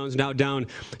 touchdowns, now down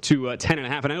to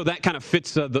 10.5. And I know that kind of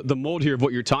fits the mold here of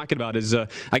what you're talking about. Is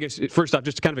I guess first off,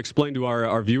 just to kind of explain to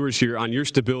our viewers here on your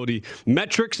stability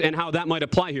metrics and how that might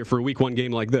apply here for a week 1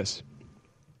 game like this.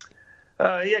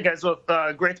 Yeah, guys. Well,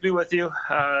 great to be with you.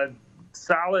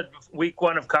 Solid week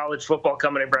 1 of college football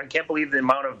coming in, Brian. Can't believe the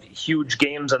amount of huge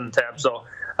games on the tab. So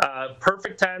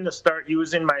perfect time to start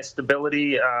using my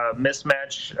stability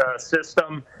mismatch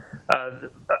system.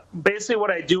 Basically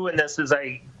what I do in this is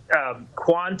I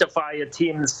quantify a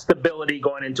team's stability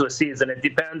going into a season. It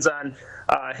depends on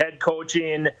head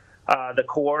coaching, the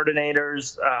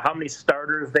coordinators, how many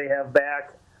starters they have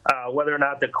back, whether or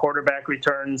not the quarterback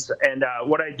returns. And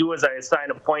what I do is I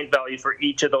assign a point value for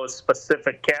each of those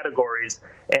specific categories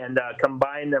and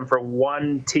combine them for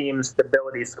one team's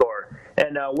stability score.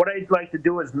 And what I'd like to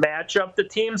do is match up the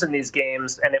teams in these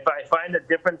games. And if I find a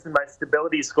difference in my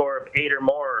stability score of 8 or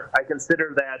more, I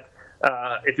consider that,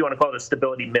 if you want to call it a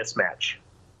stability mismatch.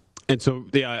 And so,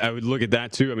 yeah, I would look at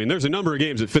that, too. I mean, there's a number of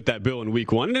games that fit that bill in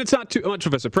week 1, and it's not too much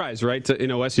of a surprise, right?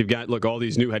 In OS, you've got, all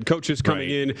these new head coaches coming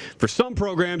in for some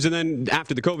programs, and then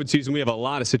after the COVID season, we have a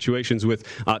lot of situations with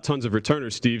tons of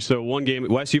returners, Steve. So one game,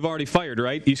 Wes, you've already fired,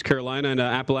 right? East Carolina and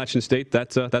Appalachian State,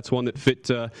 that's one that fit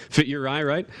your eye,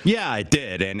 right? Yeah, it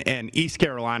did. And East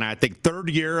Carolina, I think,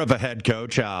 3rd year of a head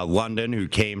coach, London, who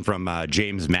came from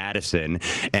James Madison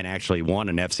and actually won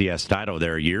an FCS title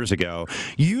there years ago.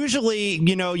 Usually,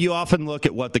 you often look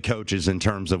at what the coaches in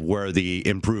terms of where the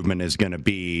improvement is going to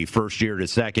be, first year to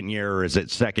second year, or is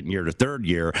it second year to third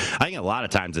year? I think a lot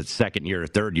of times it's second year to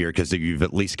third year because you've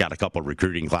at least got a couple of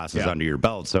recruiting classes under your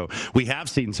belt. So we have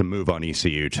seen some move on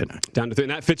ECU tonight. Down to 3,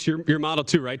 and that fits your model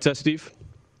too, right, Steve?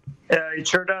 It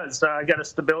sure does. I got a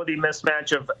stability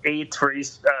mismatch of 8 for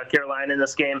East Carolina in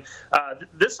this game.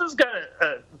 This has got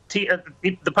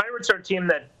the Pirates are a team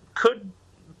that could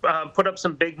put up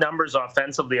some big numbers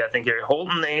offensively, I think, here.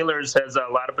 Holton Ahlers has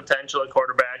a lot of potential at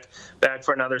quarterback, back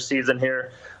for another season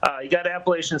here. You got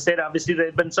Appalachian State. Obviously,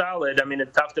 they've been solid. I mean,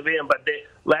 it's tough to beat them, but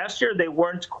last year they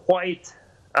weren't quite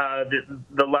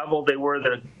the level they were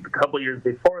the couple years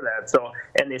before that. So,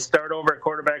 and they start over at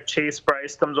quarterback. Chase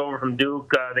Bryce comes over from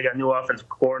Duke. They got a new offensive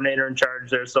coordinator in charge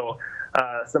there. So,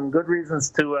 some good reasons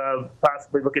to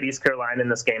possibly look at East Carolina in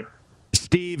this game.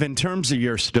 Steve, in terms of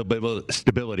your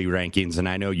stability rankings, and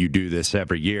I know you do this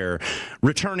every year,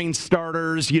 returning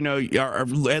starters, are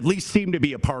at least seem to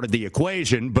be a part of the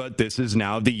equation, but this is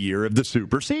now the year of the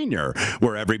super senior,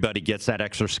 where everybody gets that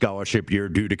extra scholarship year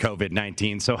due to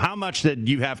COVID-19. So how much did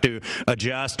you have to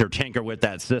adjust or tinker with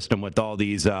that system with all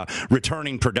these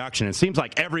returning production? It seems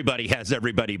like everybody has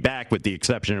everybody back with the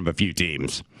exception of a few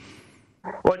teams.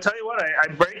 Well, I tell you what, I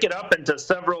break it up into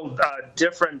several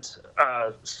different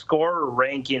score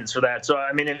rankings for that. So,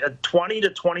 I mean, 20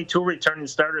 to 22 returning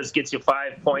starters gets you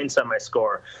 5 points on my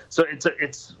score. So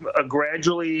it's a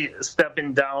gradually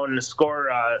stepping down score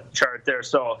chart there.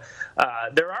 So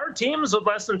there are teams with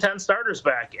less than 10 starters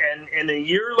back. And in a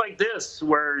year like this,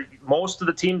 where most of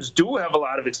the teams do have a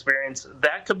lot of experience,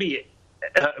 that could be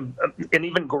an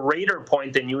even greater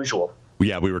point than usual.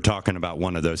 Yeah, we were talking about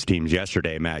one of those teams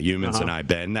yesterday, Matt Humans and I,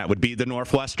 Ben. That would be the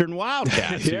Northwestern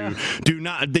Wildcats, who do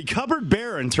not. They covered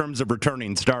bare in terms of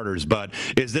returning starters, but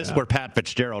is this where Pat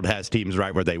Fitzgerald has teams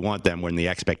right where they want them when the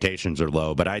expectations are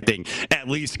low? But I think at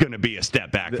least going to be a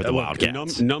step back for the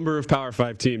Wildcats. Number of Power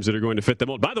 5 teams that are going to fit the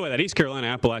mold. By the way, that East Carolina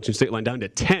Appalachian State line down to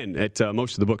 10 at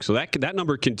most of the books, so that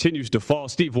number continues to fall.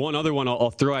 Steve, one other one I'll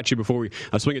throw at you before we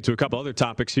swing it to a couple other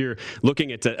topics here.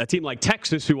 Looking at a team like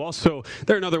Texas, who also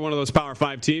they're another one of those Power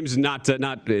 5 teams, not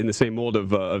in the same mold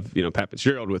of Pat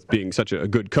Fitzgerald with being such a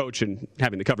good coach and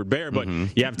having the covered bare. But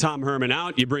you have Tom Herman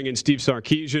out, you bring in Steve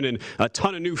Sarkisian, and a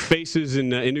ton of new faces in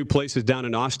new places down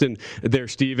in Austin there,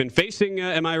 Steve. And facing,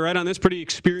 am I right on this, pretty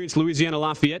experienced Louisiana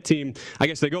Lafayette team. I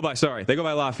guess they go by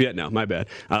Lafayette now. My bad.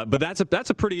 But that's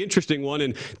a pretty interesting one,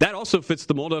 and that also fits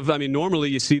the mold of. I mean, normally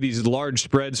you see these large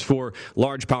spreads for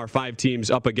large Power 5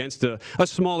 teams up against a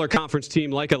smaller conference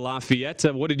team like a Lafayette.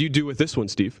 What did you do with this one,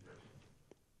 Steve?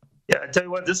 Yeah, I tell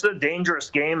you what, this is a dangerous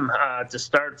game to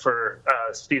start for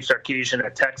Steve Sarkisian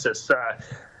at Texas.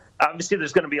 obviously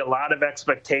there's going to be a lot of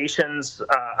expectations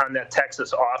on that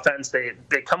Texas offense.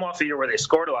 They come off a year where they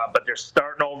scored a lot, but they're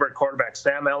starting over at quarterback.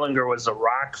 Sam Ehlinger was a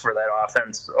rock for that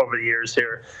offense over the years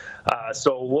here.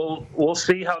 So we'll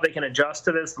see how they can adjust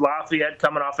to this. Lafayette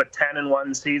coming off a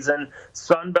 10-1 season.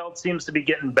 Sun Belt seems to be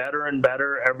getting better and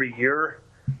better every year.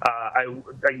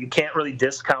 You can't really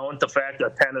discount the fact that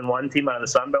a 10-1 team out of the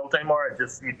Sun Belt anymore.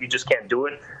 You just can't do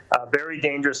it. Very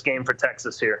dangerous game for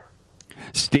Texas here.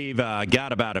 Steve,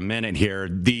 got about a minute here.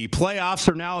 The playoffs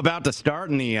are now about to start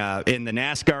in the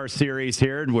NASCAR series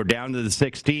here. We're down to the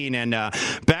 16 and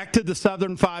back to the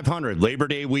Southern 500. Labor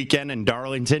Day weekend in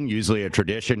Darlington, usually a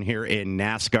tradition here in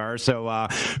NASCAR. So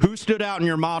who stood out in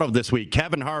your model this week?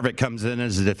 Kevin Harvick comes in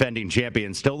as the defending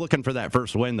champion. Still looking for that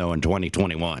first win, though, in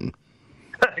 2021.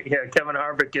 Yeah, Kevin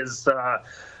Harvick is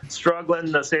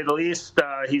struggling, to say the least.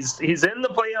 He's in the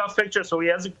playoff picture, so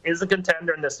he is a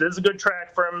contender, and this is a good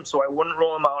track for him, so I wouldn't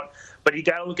rule him out. But you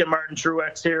got to look at Martin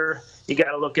Truex here. You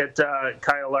got to look at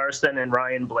Kyle Larson and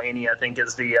Ryan Blaney, I think,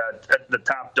 is the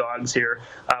top dogs here.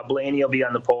 Blaney will be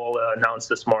on the pole announced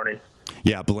this morning.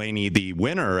 Yeah, Blaney, the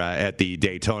winner at the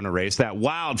Daytona race. That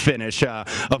wild finish,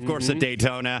 of course, at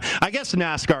Daytona. I guess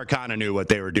NASCAR kind of knew what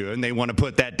they were doing. They want to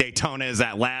put that Daytona as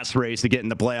that last race to get in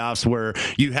the playoffs where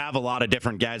you have a lot of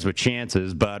different guys with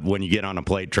chances, but when you get on a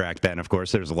plate track, Ben, of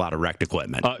course, there's a lot of wrecked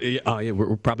equipment. Yeah,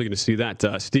 we're probably going to see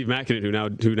that. Steve Makinen,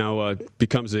 who now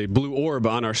becomes a blue orb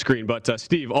on our screen. But,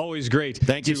 Steve, always great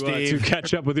to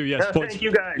catch up with you. Yes, Thank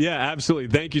you, guys. Yeah, absolutely.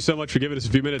 Thank you so much for giving us a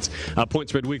few minutes. Point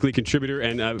Spread Weekly contributor,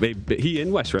 and he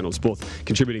and Wes Reynolds both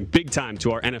contributing big time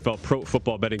to our NFL Pro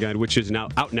Football Betting Guide, which is now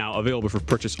available for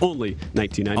purchase only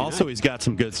 $19.99. Also, he's got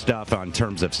some good stuff on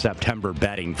terms of September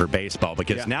betting for baseball,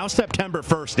 because now September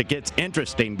 1st it gets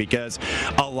interesting because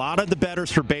a lot of the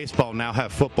bettors for baseball now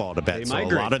have football to bet. So a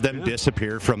lot of them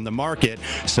disappear from the market.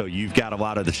 So you've got a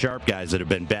lot of the sharp guys that have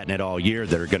been betting it all year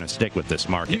that are going to stick with this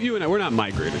market. You and I, we're not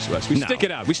migrators, Wes. We stick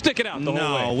it out. We stick it out the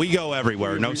whole way. No, we go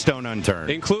everywhere. No stone unturned.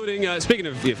 Including, speaking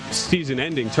of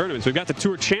season-ending tournaments, we've got the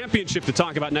Tour Championship to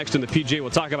talk about next in the PGA. We'll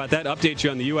talk about that, update you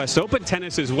on the U.S. Open,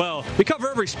 tennis as well. We cover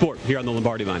every sport here on the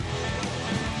Lombardi Line.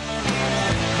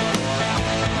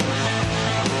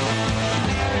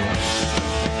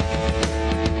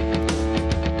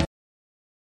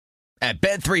 At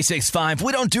Bet365,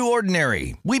 we don't do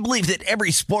ordinary. We believe that every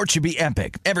sport should be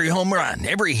epic. Every home run,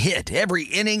 every hit, every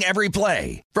inning, every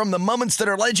play. From the moments that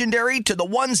are legendary to the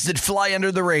ones that fly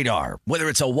under the radar. Whether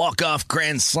it's a walk-off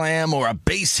grand slam or a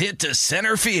base hit to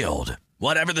center field.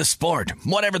 Whatever the sport,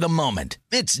 whatever the moment.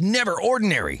 It's never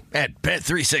ordinary at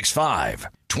Bet365.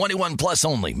 21 plus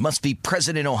only. Must be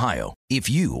present in Ohio. If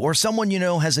you or someone you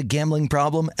know has a gambling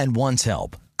problem and wants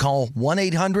help, call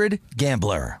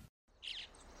 1-800-GAMBLER.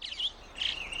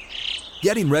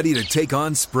 Getting ready to take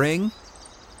on spring?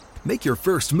 Make your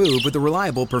first move with the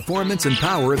reliable performance and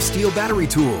power of Steel battery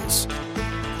tools.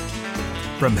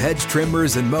 From hedge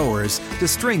trimmers and mowers to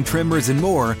string trimmers and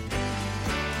more,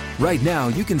 right now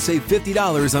you can save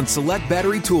 $50 on select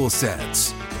battery tool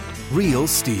sets. Real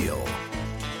Steel.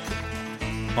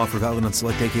 Offer valid on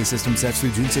select AK system sets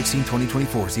through June 16,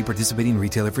 2024. See participating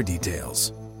retailer for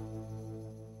details.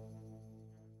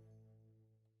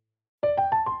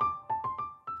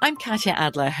 I'm Katya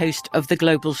Adler, host of The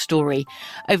Global Story.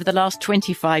 Over the last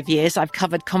 25 years, I've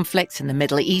covered conflicts in the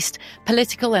Middle East,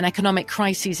 political and economic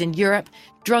crises in Europe,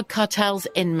 drug cartels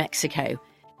in Mexico.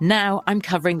 Now I'm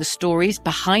covering the stories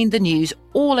behind the news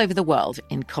all over the world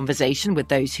in conversation with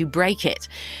those who break it.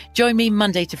 Join me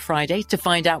Monday to Friday to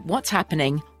find out what's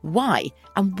happening, why,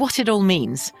 and what it all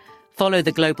means. Follow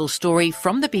The Global Story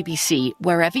from the BBC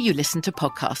wherever you listen to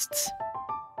podcasts.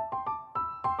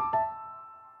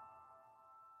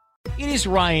 It is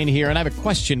Ryan here, and I have a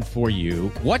question for you.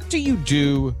 What do you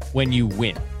do when you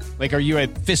win? Like, are you a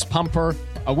fist pumper,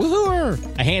 a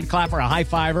woohooer, a hand clapper, a high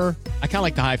fiver? I kind of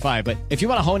like the high five, but if you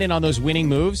want to hone in on those winning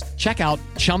moves, check out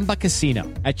Chumba Casino.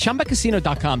 At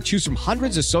ChumbaCasino.com, choose from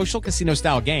hundreds of social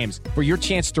casino-style games for your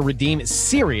chance to redeem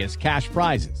serious cash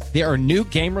prizes. There are new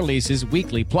game releases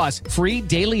weekly, plus free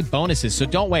daily bonuses, so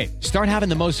don't wait. Start having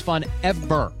the most fun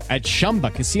ever at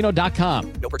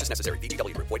ChumbaCasino.com. No purchase necessary.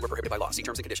 VGW. Void where prohibited by law. See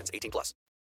terms and conditions. 18 plus.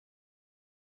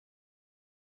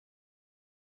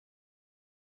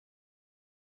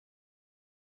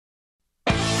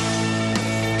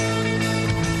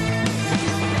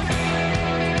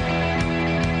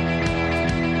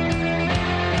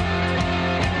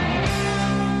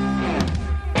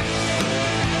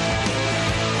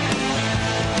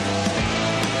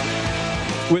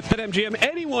 With BetMGM,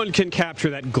 anyone can capture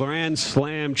that Grand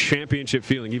Slam championship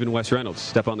feeling. Even Wes Reynolds.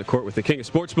 Step on the court with the king of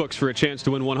sportsbooks for a chance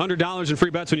to win $100 in free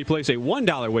bets when you place a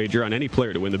 $1 wager on any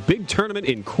player to win the big tournament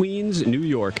in Queens, New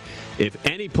York. If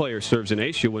any player serves an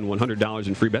ace, you'll win $100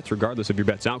 in free bets regardless of your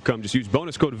bet's outcome. Just use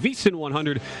bonus code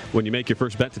VSIN100 when you make your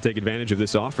first bet to take advantage of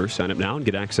this offer. Sign up now and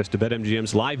get access to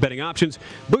BetMGM's live betting options,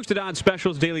 boosted odds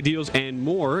specials, daily deals, and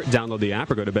more. Download the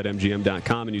app or go to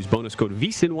BetMGM.com and use bonus code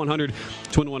VSIN100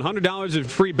 to win $100 in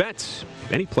free bets.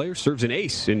 If any player serves an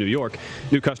ace in New York,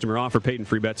 new customer offer, paid in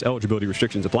free bets, eligibility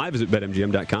restrictions apply. Visit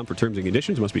BetMGM.com for terms and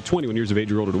conditions. Must be 21 years of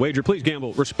age or older to wager. Please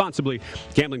gamble responsibly.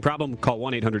 Gambling problem? Call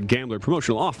 1-800-GAMBLER.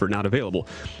 Promotional offer not available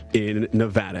in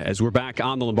Nevada. As we're back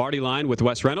on the Lombardi line with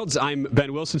Wes Reynolds, I'm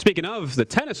Ben Wilson. Speaking of the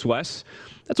tennis, Wes,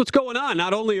 that's what's going on.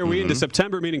 Not only are we into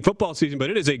September, meaning football season,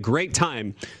 but it is a great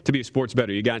time to be a sports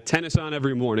bettor. You got tennis on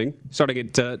every morning, starting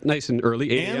at nice and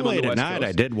early, 8 and late at night.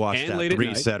 I did watch that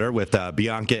three-setter with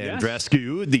Bianca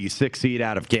Andreescu, the 6th seed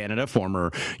out of Canada,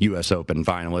 former U.S. Open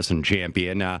finalist and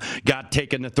champion. Got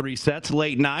taken to 3 sets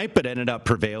late night, but ended up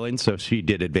prevailing, so she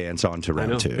did advance on to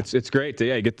round 2. It's great.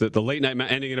 Yeah, you get the late night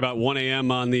ending at about 1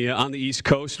 a.m. on the East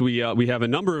Coast. We have a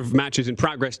number of matches in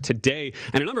progress today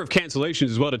and a number of cancellations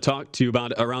as well to talk to you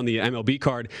about around the MLB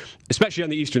card, especially on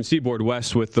the Eastern Seaboard,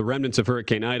 West, with the remnants of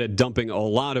Hurricane Ida dumping a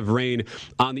lot of rain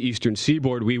on the Eastern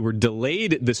Seaboard. We were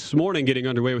delayed this morning getting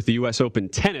underway with the U.S. Open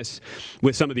tennis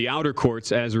with some of the outer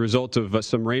courts as a result of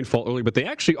some rainfall early, but they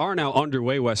actually are now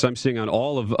underway, Wes. I'm seeing on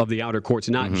all of the outer courts,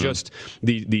 not just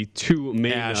the two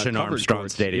main Ash and Armstrong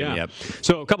courts. Stadium. Yeah. Yep.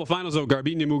 So a couple finals, though.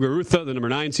 Garbiñe Muguruza, the number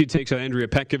 9 seed, takes out Andrea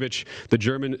Petkovic. The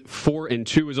German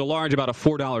 4-2 is a large, about a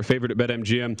 $4 favorite at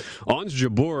BetMGM. Ons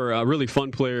Jabeur, a really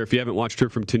fun player. If you haven't watched her,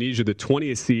 from Tunisia, the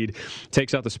 20th seed,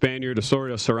 takes out the Spaniard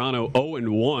Osorio Serrano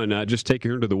 0-1. Just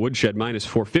taking her to the woodshed, minus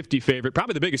 450 favorite.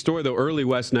 Probably the biggest story, though, early,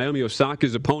 West. Naomi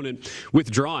Osaka's opponent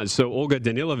withdraws. So Olga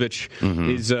Danilovic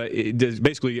is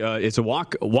basically it's a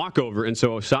walkover. And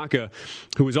so Osaka,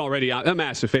 who was already a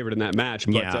massive favorite in that match,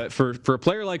 but for a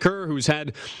player like her who's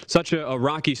had such a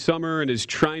rocky summer and is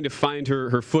trying to find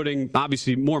her footing,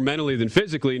 obviously more mentally than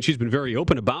physically, and she's been very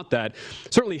open about that,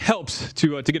 certainly helps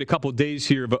to get a couple of days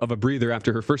here of a breather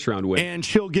after her first round win. And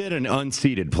she'll get an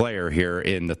unseeded player here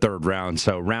in the third round.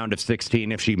 So round of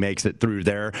 16, if she makes it through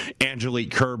there,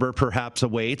 Angelique Kerber perhaps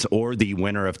awaits, or the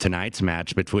winner of tonight's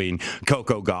match between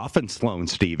Coco Gauff and Sloane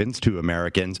Stephens, 2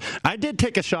 Americans. I did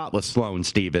take a shot with Sloane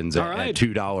Stephens at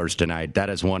 $2 tonight. That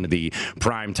is one of the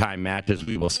primetime matches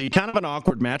we will see. Kind of an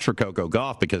awkward match for Coco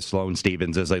Gauff because Sloane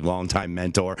Stephens is a longtime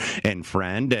mentor and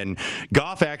friend. And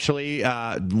Gauff actually,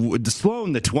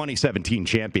 Sloane, the 2017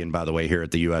 champion, by the way, here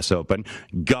at the U.S. Open,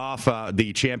 Gauff,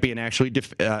 the champion, actually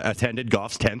attended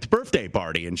Gauff's 10th birthday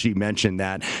party, and she mentioned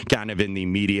that kind of in the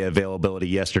media availability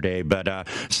yesterday. But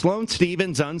Sloane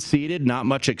Stephens unseeded, not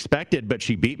much expected, but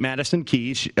she beat Madison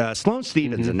Keys. Sloane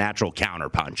Stephens a natural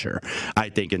counterpuncher, I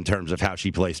think, in terms of how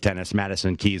she plays tennis.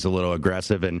 Madison Keys a little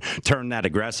aggressive and turned that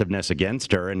aggressiveness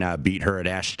against her and beat her at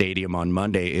Ash Stadium on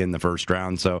Monday in the first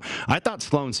round. So I thought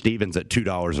Sloane Stephens at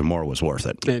 $2 or more was worth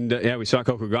it. And we saw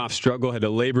Coco Gauff struggle, had to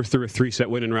labor through a 3-set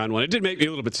win in round 1. It did make me a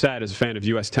little bit sad as a fan of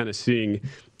U.S. tennis seeing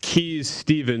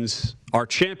Keys-Stephens, our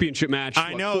championship match.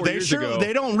 I know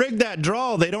they don't rig that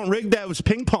draw. They don't rig those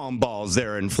ping pong balls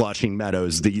there in Flushing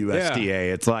Meadows, the USDA.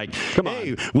 Yeah. It's like,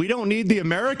 hey, we don't need the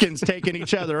Americans taking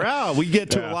each other out. We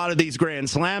get to a lot of these Grand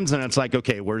Slams, and it's like,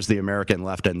 okay, where's the American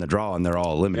left in the draw? And they're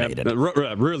all eliminated.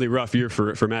 Really rough year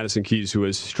for Madison Keys, who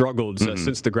has struggled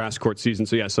since the grass court season.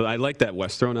 So I like that,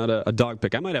 Wes. Throwing out a dog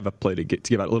pick. I might have a play to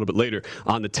give out a little bit later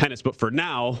on the tennis, but for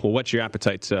now, we'll whet your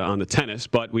appetite on the tennis.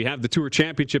 But we have the Tour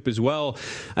Championship as well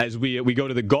as we go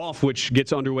to the golf, which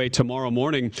gets underway tomorrow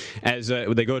morning as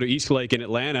they go to East Lake in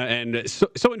Atlanta. And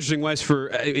so interesting, Wes, for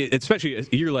especially a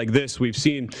year like this, we've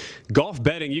seen golf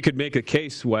betting. You could make a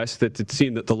case, Wes, that it's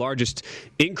seen the largest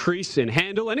increase in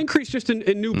handle and increase just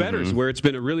in new bettors, where it's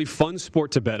been a really fun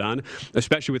sport to bet on,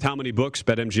 especially with how many books,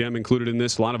 BetMGM included in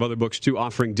this, a lot of other books too,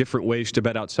 offering different ways to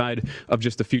bet outside of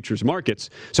just the futures markets.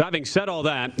 So having said all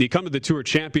that, you come to the Tour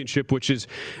Championship, which is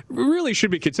really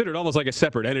should be considered almost like a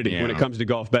separate entity when it comes to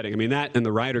golf betting. I mean, that and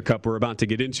the Ryder Cup we're about to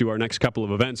get into, our next couple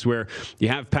of events, where you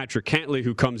have Patrick Cantlay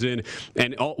who comes in,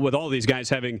 and with all these guys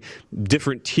having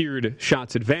different tiered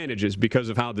shots advantages because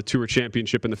of how the Tour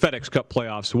Championship and the FedEx Cup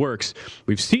playoffs works.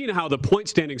 We've seen how the point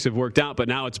standings have worked out, but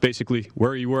now it's basically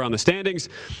where you were on the standings.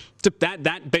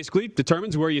 That basically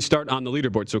determines where you start on the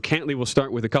leaderboard. So Cantlay will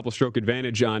start with a couple stroke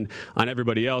advantage on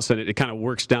everybody else, and it kind of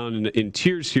works down in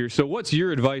tiers here. So what's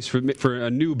your advice for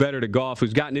a new bettor to golf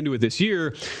who's gotten into it this year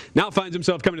winner now finds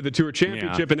himself coming to the Tour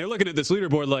Championship, and they're looking at this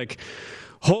leaderboard like,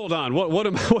 hold on, what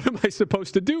am I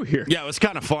supposed to do here? Yeah, it was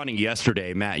kind of funny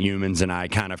yesterday, Matt Humans and I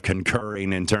kind of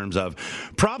concurring in terms of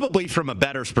probably from a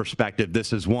bettor's perspective,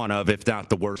 this is one of, if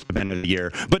not the worst event of the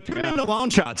year. But tune into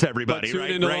Long Shots, everybody,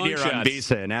 right here on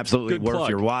Visa, and absolutely Good worth plug.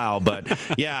 your while. But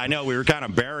yeah, I know we were kind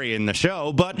of burying the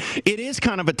show, but it is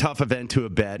kind of a tough event to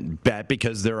bet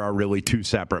because there are really two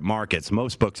separate markets.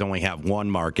 Most books only have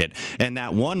one market, and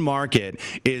that one market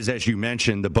is, as you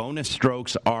mentioned, the bonus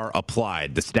strokes are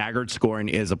applied. The staggered scoring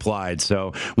is applied.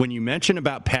 So when you mention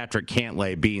about Patrick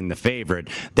Cantlay being the favorite,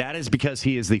 that is because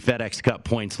he is the FedEx Cup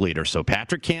points leader. So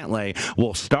Patrick Cantlay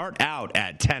will start out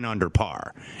at 10 under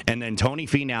par. And then Tony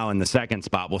Finau in the second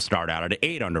spot will start out at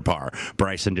 8 under par.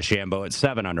 Bryson DeChambeau at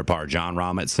 7 under par. Jon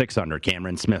Rahm at 6 under.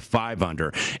 Cameron Smith 5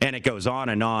 under. And it goes on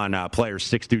and on. Players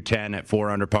 6 through 10 at 4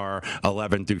 under par.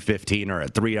 11 through 15 are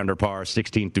at 3 under par.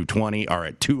 16 through 20 are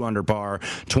at 2 under par.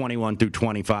 21 through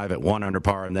 25 at 1 under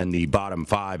par. And then the bottom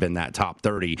 5 in that top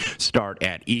 30 start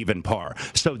at even par.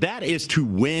 So that is to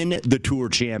win the Tour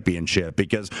Championship,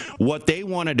 because what they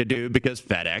wanted to do, because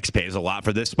FedEx pays a lot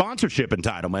for this sponsorship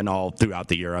entitlement all throughout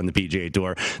the year on the PGA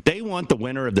Tour, they want the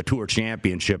winner of the Tour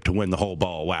Championship to win the whole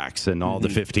ball of wax and all the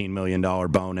 $15 million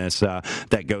bonus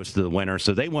that goes to the winner.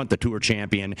 So they want the Tour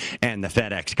champion and the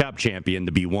FedEx Cup champion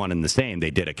to be one and the same. They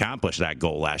did accomplish that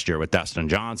goal last year with Dustin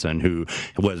Johnson, who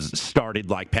was started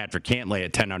like Patrick Cantlay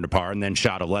at 10 under par and then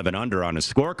shot 11 under on his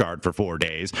scorecard for 4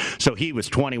 days. So he was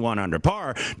 21 under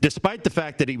par, despite the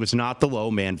fact that he was not the low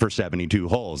man for 72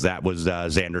 holes. That was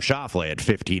Xander Schauffele at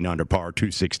 15 under par,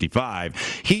 265.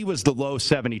 He was the low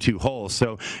 72 holes.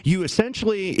 So you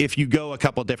essentially, if you go a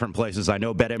couple different places, I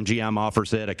know BetMGM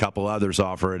offers it, a couple others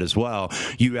offer it as well,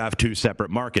 you have two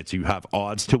separate markets. You have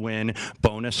odds to win,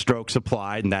 bonus strokes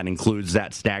applied, and that includes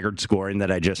that staggered scoring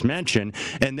that I just mentioned.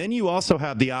 And then you also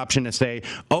have the option to say,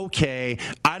 okay,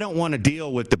 I don't want to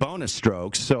deal with the bonus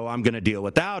strokes, so I'm going to deal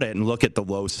without it and look at the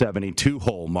low 72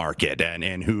 hole market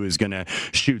and who is going to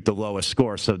shoot the lowest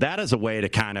score. So that is a way to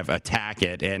kind of attack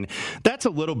it. And that's a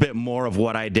little bit more of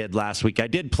what I did last week. I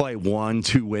did play one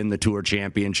to win the Tour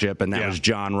Championship, and that was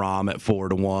Jon Rahm at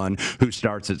 4-1, who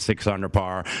starts at 6 under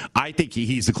par. I think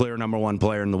he's the clear number one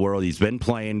player in the world. He's been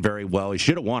playing very well. He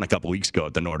should have won a couple weeks ago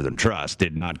at the Northern Trust.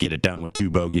 Did not get it done with 2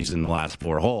 bogeys in the last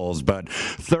 4 holes. But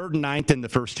 3rd and 9th in the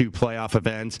first 2 playoff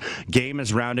events. Game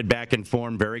is rounded back in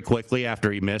form very quickly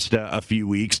after he missed a few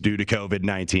weeks due to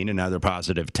COVID-19 and other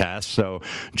positive tests. So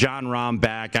Jon Rahm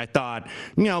back, I thought,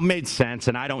 made sense.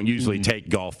 And I don't usually take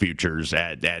golf futures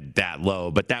at that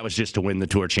low, but that was just to win the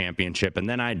Tour Championship. And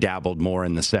then I dabbled more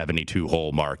in the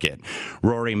 72-hole market.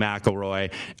 Rory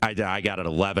McIlroy, I got at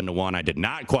 11-1. I did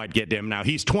not quite get him. Now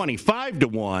he's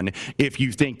 25-1 if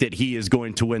you think that he is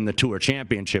going to win the Tour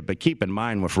Championship. But keep in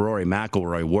mind with Rory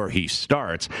McIlroy where he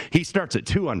starts at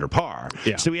 2 under par.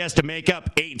 Yeah. So he has to make up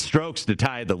 8 strokes to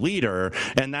tie the leader,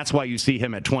 and that's why you see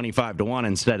him at 25-1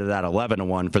 instead of that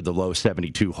 11-1 for the low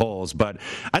 72 holes. But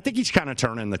I think he's kind of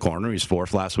turning the corner. He's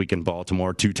 4th last week in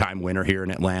Baltimore, 2-time winner here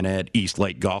in Atlanta at East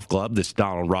Lake Golf Club, this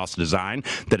Donald Ross design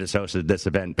that has hosted this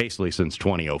event basically since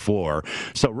 2004.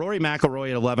 So Rory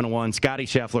McIlroy at 11-1, Scotty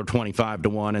Scheffler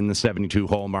 25-1 in the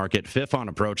 72-hole market, 5th on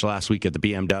approach last week at the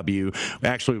BMW.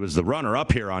 Actually was the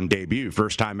runner-up here on debut,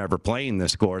 first time ever playing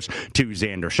this course, to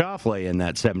Xander Schauffele in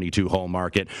that 72-hole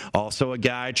market. Also a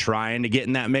guy trying to get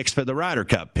in that mix for the Ryder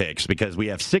Cup picks, because we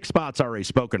have 6 spots already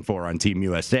spoken for on Team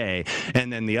USA,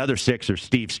 and then the other 6 are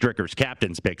Steve Stricker's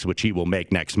captain's picks, which he will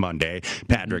make next Monday.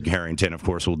 Patrick Harrington, of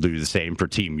course, will do the same for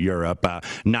Team Europe.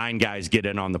 9 guys get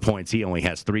in on the points. He only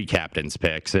has 3 captain's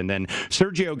picks. And then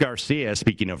Sergio Garcia,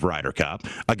 speaking of Ryder Cup,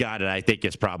 a guy that I think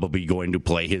is probably going to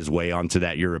play his way onto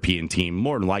that European team,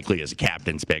 more than likely as a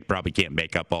captain's pick. Probably can't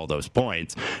make up all those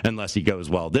points unless he goes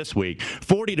well this week.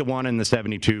 40-1 in the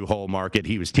 72-hole market.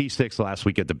 He was T6 last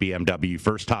week at the BMW,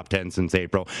 first top 10 since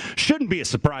April. Shouldn't be a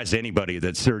surprise to anybody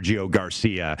that Sergio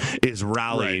Garcia is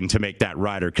rallying to make that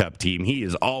Ryder Cup team. He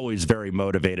is always very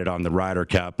motivated on the Ryder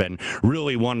Cup and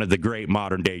really one of the great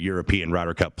modern-day European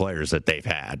Ryder Cup players that they've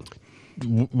had.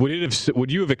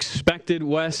 Would you have expected,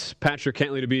 Wes, Patrick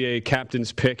Cantlay to be a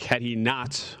captain's pick had he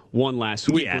not won last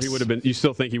week? Yes. Or he would have been. You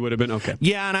still think he would have been? Okay.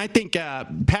 Yeah, and I think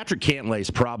Patrick Cantlay is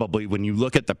probably, when you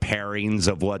look at the pairings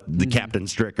of what the Captain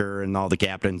Stricker and all the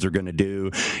captains are going to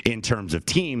do in terms of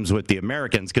teams with the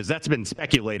Americans, because that's been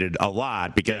speculated a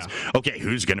lot. Because okay,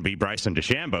 who's going to be Bryson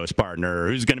DeChambeau's partner?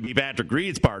 Who's going to be Patrick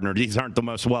Reed's partner? These aren't the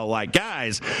most well-liked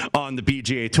guys on the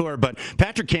PGA Tour, but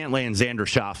Patrick Cantlay and Xander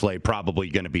Schauffele probably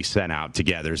going to be sent out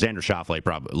together. Xander Schauffele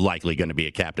probably likely going to be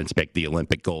a captain's pick, the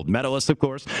Olympic gold medalist, of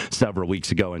course, several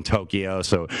weeks ago in in Tokyo.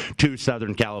 So 2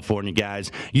 Southern California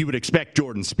guys. You would expect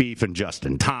Jordan Spieth and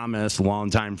Justin Thomas,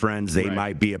 longtime friends. They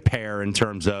might be a pair in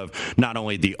terms of not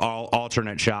only the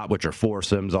alternate shot, which are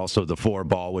foursomes, also the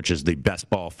 4-ball, which is the best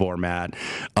ball format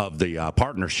of the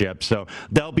partnership. So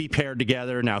they'll be paired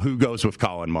together. Now, who goes with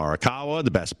Colin Morikawa,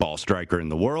 the best ball striker in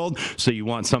the world? So you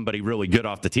want somebody really good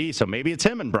off the tee. So maybe it's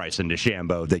him and Bryson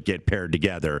DeChambeau that get paired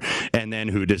together. And then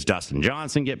who does Dustin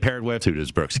Johnson get paired with? Who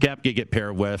does Brooks Koepka get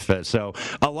paired with? So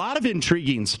a lot of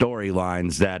intriguing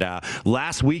storylines that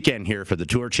last weekend here for the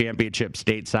Tour Championship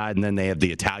stateside, and then they have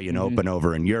the Italian Open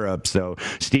over in Europe. So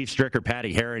Steve Stricker,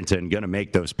 Patty Harrington going to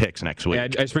make those picks next week. Yeah, I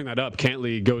just bring that up.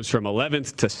 Cantley goes from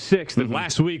 11th to 6th. And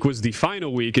last week was the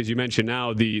final week, as you mentioned.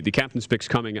 Now the captain's pick's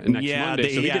coming next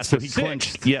Monday. So he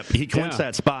clinched. Yep, he clinched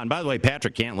that spot. And by the way,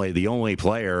 Patrick Cantlay, the only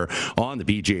player on the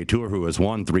PGA Tour who has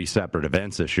won 3 separate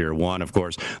events this year. Won, of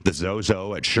course, the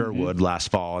Zozo at Sherwood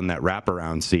last fall in that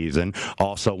wraparound season.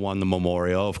 Also won the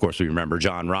Memorial. Of course, we remember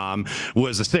John Rahm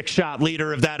was a 6-shot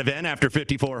leader of that event after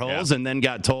 54 holes, and then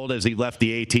got told as he left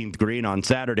the 18th green on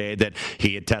Saturday that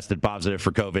he had tested positive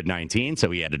for COVID-19,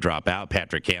 so he had to drop out.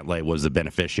 Patrick Cantlay was the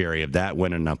beneficiary of that,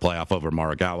 winning a playoff over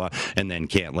Morikawa, and then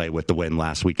Cantlay with the win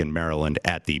last week in Maryland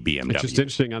at the BMW. It's just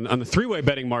interesting on the 3-way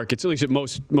betting markets, at least at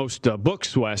most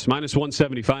books, Wes, minus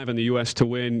 175 in the U.S. to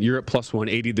win, Europe plus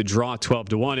 180, the draw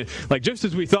 12-1. Like, just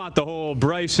as we thought the whole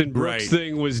Bryson Brooks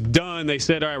thing was done, they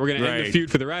said, all right, we're going to end the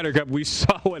feud for the Ryder Cup. We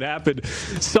saw what happened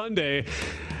Sunday.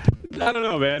 I don't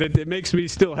know, man. It makes me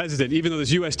still hesitant, even though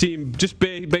this U.S. team, just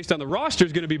based on the roster,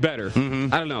 is going to be better. I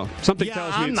don't know. Something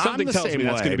tells me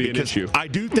that's going to be an issue. I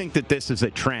do think that this is a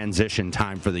transition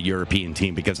time for the European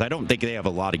team, because I don't think they have a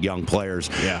lot of young players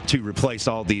to replace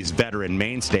all these veteran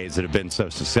mainstays that have been so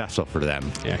successful for them.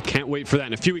 Yeah, can't wait for that.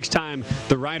 In a few weeks' time,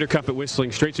 the Ryder Cup at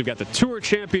Whistling Straits. We've got the Tour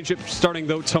Championship starting,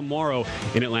 though, tomorrow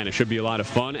in Atlanta. Should be a lot of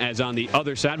fun. As on the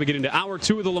other side, we get into hour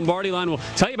 2 of the Lombardi Line. We'll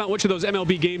tell you about which of those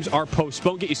MLB games are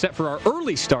postponed. Get you set for our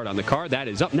early start on the card. That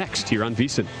is up next here on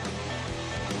VSiN.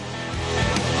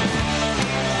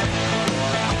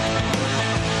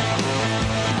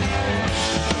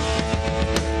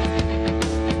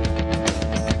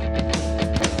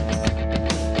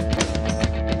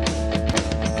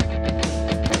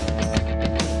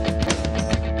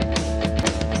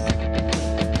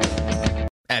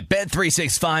 At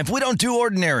Bet365, we don't do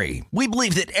ordinary. We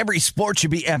believe that every sport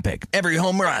should be epic. Every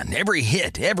home run, every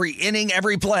hit, every inning,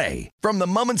 every play. From the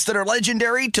moments that are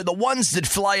legendary to the ones that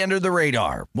fly under the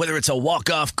radar. Whether it's a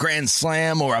walk-off grand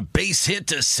slam or a base hit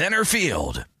to center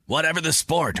field. Whatever the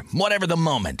sport, whatever the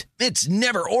moment. It's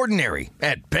never ordinary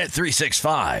at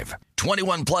Bet365.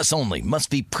 21 plus only. Must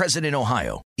be present in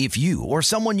Ohio. If you or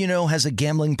someone you know has a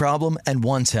gambling problem and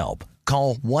wants help,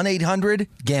 call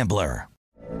 1-800-GAMBLER.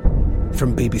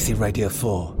 From BBC Radio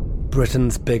 4,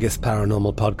 Britain's biggest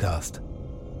paranormal podcast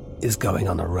is going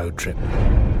on a road trip.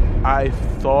 I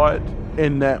thought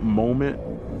in that moment,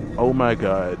 oh my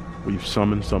God, we've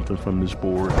summoned something from this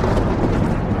board.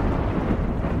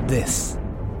 This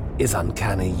is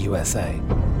Uncanny USA.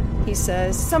 He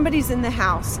says, somebody's in the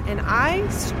house, and I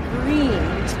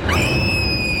screamed.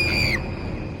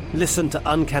 Listen to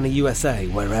Uncanny USA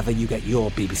wherever you get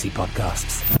your BBC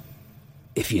podcasts,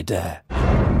 if you dare.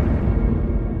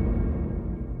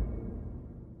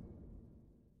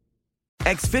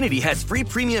 Xfinity has free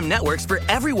premium networks for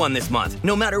everyone this month,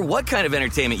 no matter what kind of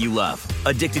entertainment you love.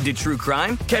 Addicted to true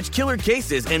crime? Catch killer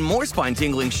cases and more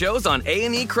spine-tingling shows on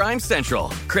A&E Crime Central.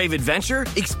 Crave adventure?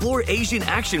 Explore Asian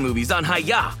action movies on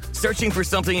Hi-YAH. Searching for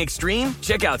something extreme?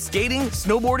 Check out skating,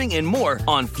 snowboarding, and more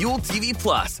on Fuel TV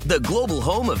Plus, the global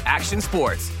home of action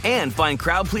sports. And find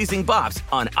crowd-pleasing bops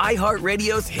on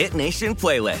iHeartRadio's Hit Nation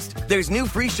playlist. There's new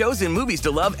free shows and movies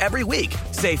to love every week.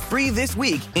 Say free this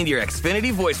week in your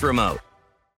Xfinity voice remote.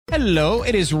 Hello,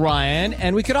 it is Ryan,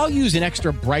 and we could all use an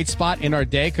extra bright spot in our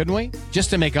day, couldn't we? Just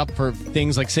to make up for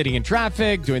things like sitting in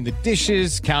traffic, doing the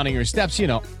dishes, counting your steps, you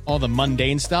know, all the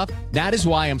mundane stuff. That is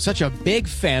why I'm such a big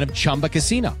fan of Chumba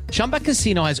Casino. Chumba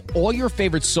Casino has all your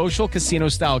favorite social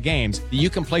casino-style games that you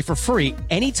can play for free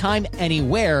anytime,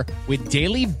 anywhere with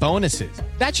daily bonuses.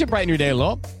 That should brighten your day a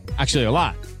little. Actually, a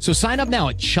lot. So sign up now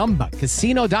at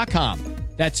ChumbaCasino.com.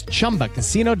 That's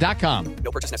ChumbaCasino.com.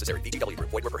 No purchase necessary. VGW Group.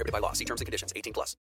 Void where prohibited by law. See terms and conditions. 18 plus.